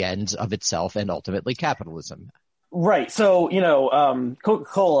serve the ends of itself and ultimately capitalism. Right. So,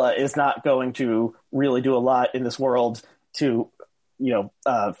 Coca-Cola is not going to really do a lot in this world to,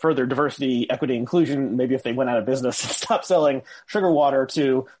 further diversity, equity, inclusion. Maybe if they went out of business and stopped selling sugar water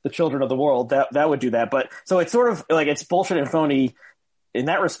to the children of the world, that would do that. But so it's sort of it's bullshit and phony in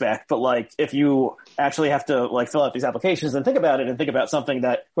that respect, but if you actually have to fill out these applications and think about it and think about something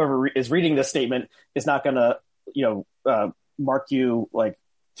that whoever is reading this statement is not going to, mark you,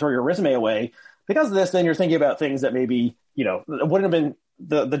 throw your resume away because of this, then you're thinking about things that maybe, wouldn't have been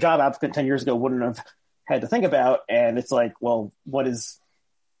the job applicant 10 years ago wouldn't have had to think about. And it's well, what is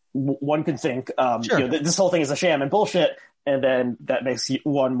one can think, sure. This whole thing is a sham and bullshit. And then that makes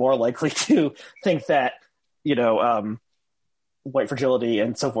one more likely to think that, white fragility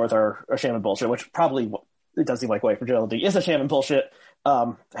and so forth are a sham and bullshit, which probably it does seem like white fragility is a sham and bullshit.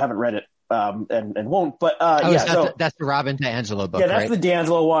 Haven't read it and won't, but that's the Robin DiAngelo book. Yeah, that's right? the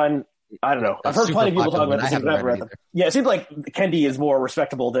DiAngelo one. I don't know. I've heard plenty of people talk about this, but I haven't read them. Yeah, it seems like Kendi is more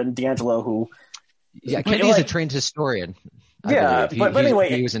respectable than DiAngelo, who. Yeah, Kendi's a trained historian. But anyway,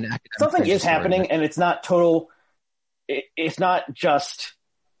 he was an academic something is happening, and it's not total. It's not just.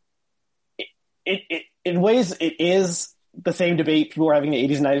 It in ways it is the same debate people were having in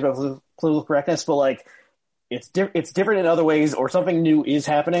the 80s and 90s about political correctness, but it's different in other ways, or something new is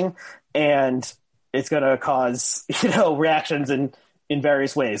happening, and it's going to cause reactions in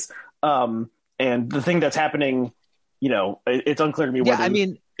various ways. And the thing that's happening, it's unclear to me. Yeah,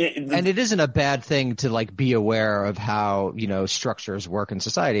 and it isn't a bad thing to be aware of how structures work in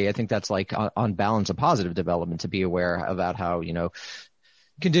society. I think that's on balance a positive development to be aware about how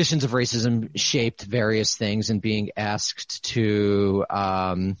conditions of racism shaped various things, and being asked to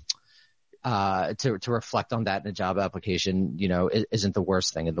reflect on that in a job application, isn't the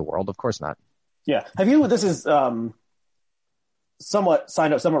worst thing in the world. Of course not. Yeah. This is somewhat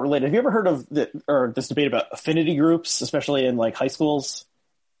related. Have you ever heard of this debate about affinity groups, especially in high schools?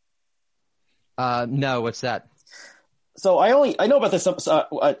 No, what's that? So I know about this.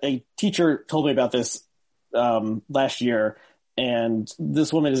 A teacher told me about this last year. And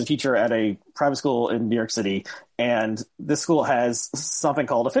this woman is a teacher at a private school in New York City. And this school has something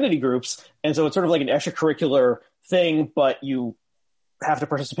called affinity groups. And so it's sort of like an extracurricular thing, but you have to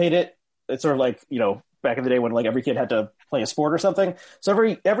participate in it. It's sort of back in the day when every kid had to play a sport or something. So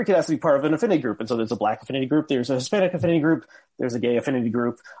every kid has to be part of an affinity group. And so there's a Black affinity group, there's a Hispanic affinity group, there's a gay affinity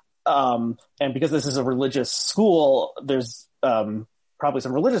group. And because this is a religious school, there's probably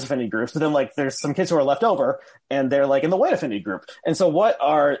some religious affinity groups, but then there's some kids who are left over and they're in the white affinity group. And so what's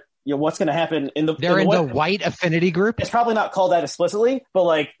going to happen in the white affinity group? It's probably not called that explicitly,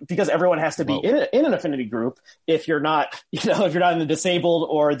 but because everyone has to be in an affinity group. If you're not, if you're not in the disabled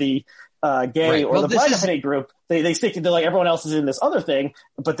or the gay or the Black affinity group, they stick to everyone else is in this other thing.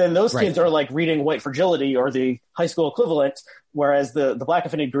 But then those kids are reading White Fragility or the high school equivalent, whereas the Black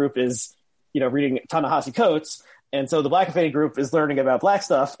affinity group is, reading Ta-Nehisi Coates. And so the Black affinity group is learning about Black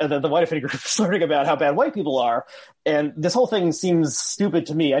stuff, and then the white affinity group is learning about how bad white people are. And this whole thing seems stupid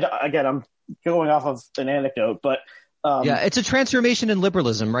to me. Again, I'm going off of an anecdote, but Yeah, it's a transformation in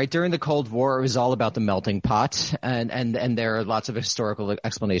liberalism, right? During the Cold War, it was all about the melting pot, and there are lots of historical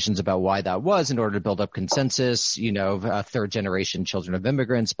explanations about why that was in order to build up consensus, third generation children of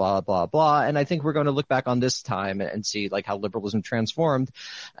immigrants, blah, blah, blah. And I think we're going to look back on this time and see like how liberalism transformed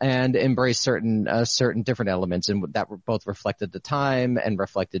and embrace certain different elements, and that both reflected the time and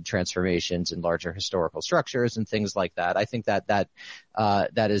reflected transformations in larger historical structures and things like that. I think that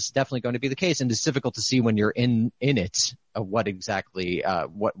is definitely going to be the case, and it's difficult to see when you're in it what exactly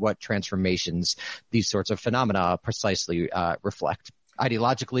what transformations these sorts of phenomena precisely reflect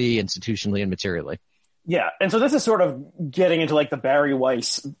ideologically, institutionally, and materially. Yeah, and so this is sort of getting into like the Barry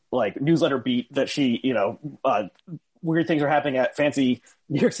Weiss like newsletter beat that she, weird things are happening at fancy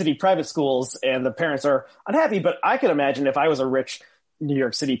New York City private schools, and the parents are unhappy. But I could imagine if I was a rich New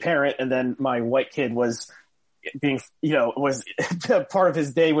York City parent, and then my white kid was being, was part of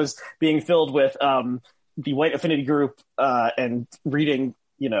his day was being filled with the white affinity group and reading,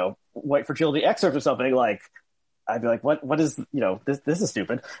 White Fragility excerpts or something, like I'd be like, what is, this is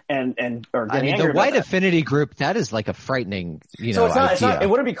stupid. Or I mean, the white affinity group, that is like a frightening, so it's not, it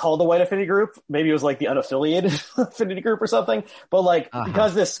wouldn't be called the white affinity group. Maybe it was like the unaffiliated affinity group or something. But like,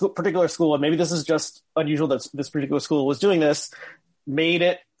 because this particular school, and maybe this is just unusual that this particular school was doing this, made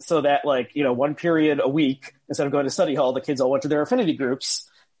it so that like, one period a week, instead of going to study hall, the kids all went to their affinity groups.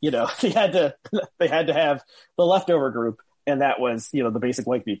 They had to have the leftover group, and that was, the basic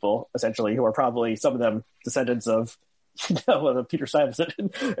white people, essentially, who are probably some of them descendants of, Peter Stuyvesant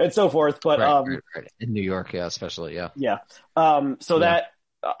and so forth. But right. In New York, yeah, especially, yeah. Yeah. That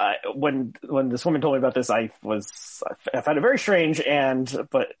when this woman told me about this, I found it very strange,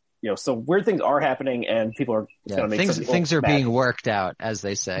 but so weird things are happening, and people are going to make things are being worked out, as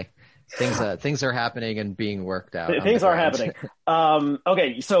they say. Things are happening and being worked out. Things are happening.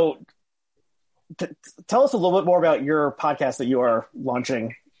 Okay, so tell us a little bit more about your podcast that you are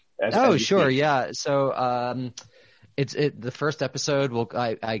launching. Sure, yeah. So it's the first episode.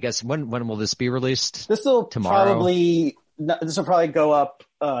 I guess when will this be released? This will tomorrow. This will probably go up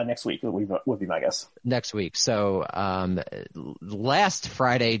next week. Would be my guess. Next week. So last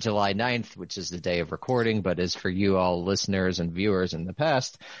Friday, July 9th, which is the day of recording, but is for you all listeners and viewers in the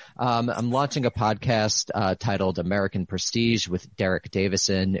past, I'm launching a podcast titled American Prestige with Derek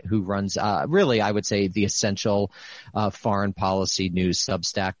Davison, who runs really, I would say, the essential foreign policy news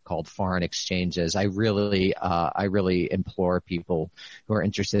Substack called Foreign Exchanges. I really implore people who are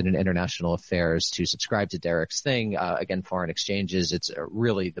interested in international affairs to subscribe to Derek's thing. Again, Foreign Exchanges, it's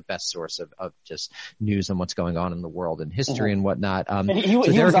really the best source of just news on what's going on in the world and history and whatnot. He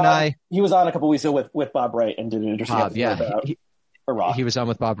was on a couple weeks ago with Bob Wright and did an interesting episode about Iraq. He was on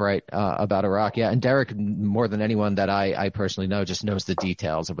with Bob Wright about Iraq, yeah. And Derek, more than anyone that I personally know, just knows the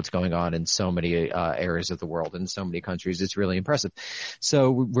details of what's going on in so many areas of the world and so many countries. It's really impressive.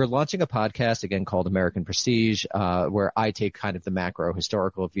 So we're launching a podcast again called American Prestige, where I take kind of the macro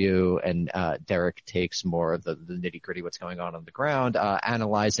historical view, and Derek takes more of the nitty gritty, what's going on the ground,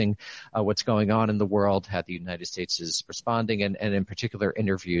 analyzing what's going on in the world, how the United States is responding, and in particular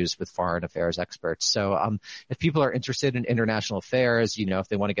interviews with foreign affairs experts. So if people are interested in international affairs, if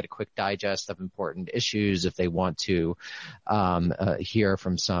they want to get a quick digest of important issues, if they want to hear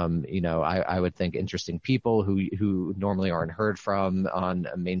from some, I would think interesting people who normally aren't heard from on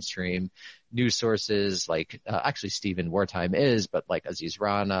mainstream news sources, like actually Stephen Wartime is, but like Aziz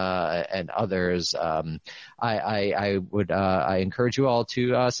Rana and others, I encourage you all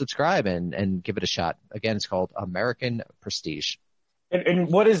to subscribe and give it a shot. Again, it's called American Prestige.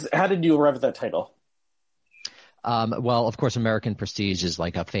 And how did you arrive at that title? Well, of course, American Prestige is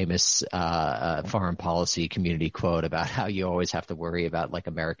like a famous foreign policy community quote about how you always have to worry about like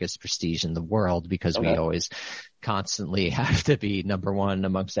America's prestige in the world, because we always constantly have to be number one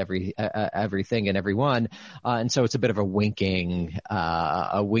amongst everything and everyone. And so it's a bit of a winking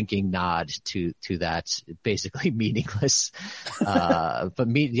nod to that basically meaningless, but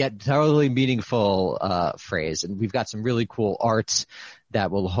yet totally meaningful phrase. And we've got some really cool art that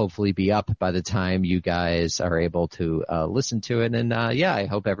will hopefully be up by the time you guys are able to listen to it. And I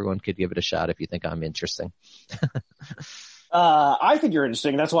hope everyone could give it a shot if you think I'm interesting. I think you're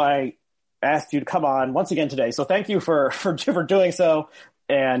interesting. That's why I asked you to come on once again today. So thank you for doing so.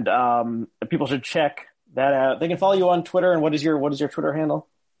 And people should check that out. They can follow you on Twitter. And what is your Twitter handle?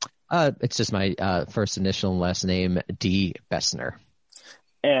 It's just my first initial and last name, D. Bessner.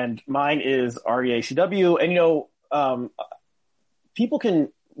 And mine is REACW. And people can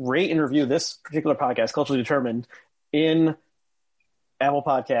rate and review this particular podcast, Culturally Determined, in Apple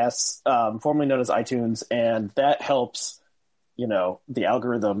Podcasts, formerly known as iTunes, and that helps, the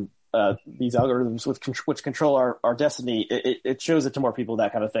algorithm these algorithms which control our destiny, it shows it to more people,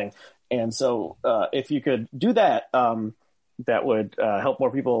 that kind of thing. And so if you could do that, that would help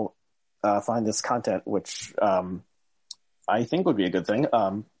more people find this content, which I think would be a good thing.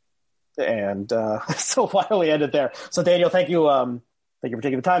 So why don't we end it there? So Daniel, thank you for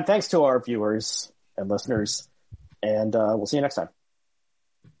taking the time. Thanks to our viewers and listeners, and we'll see you next time.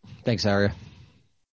 Thanks, Aria.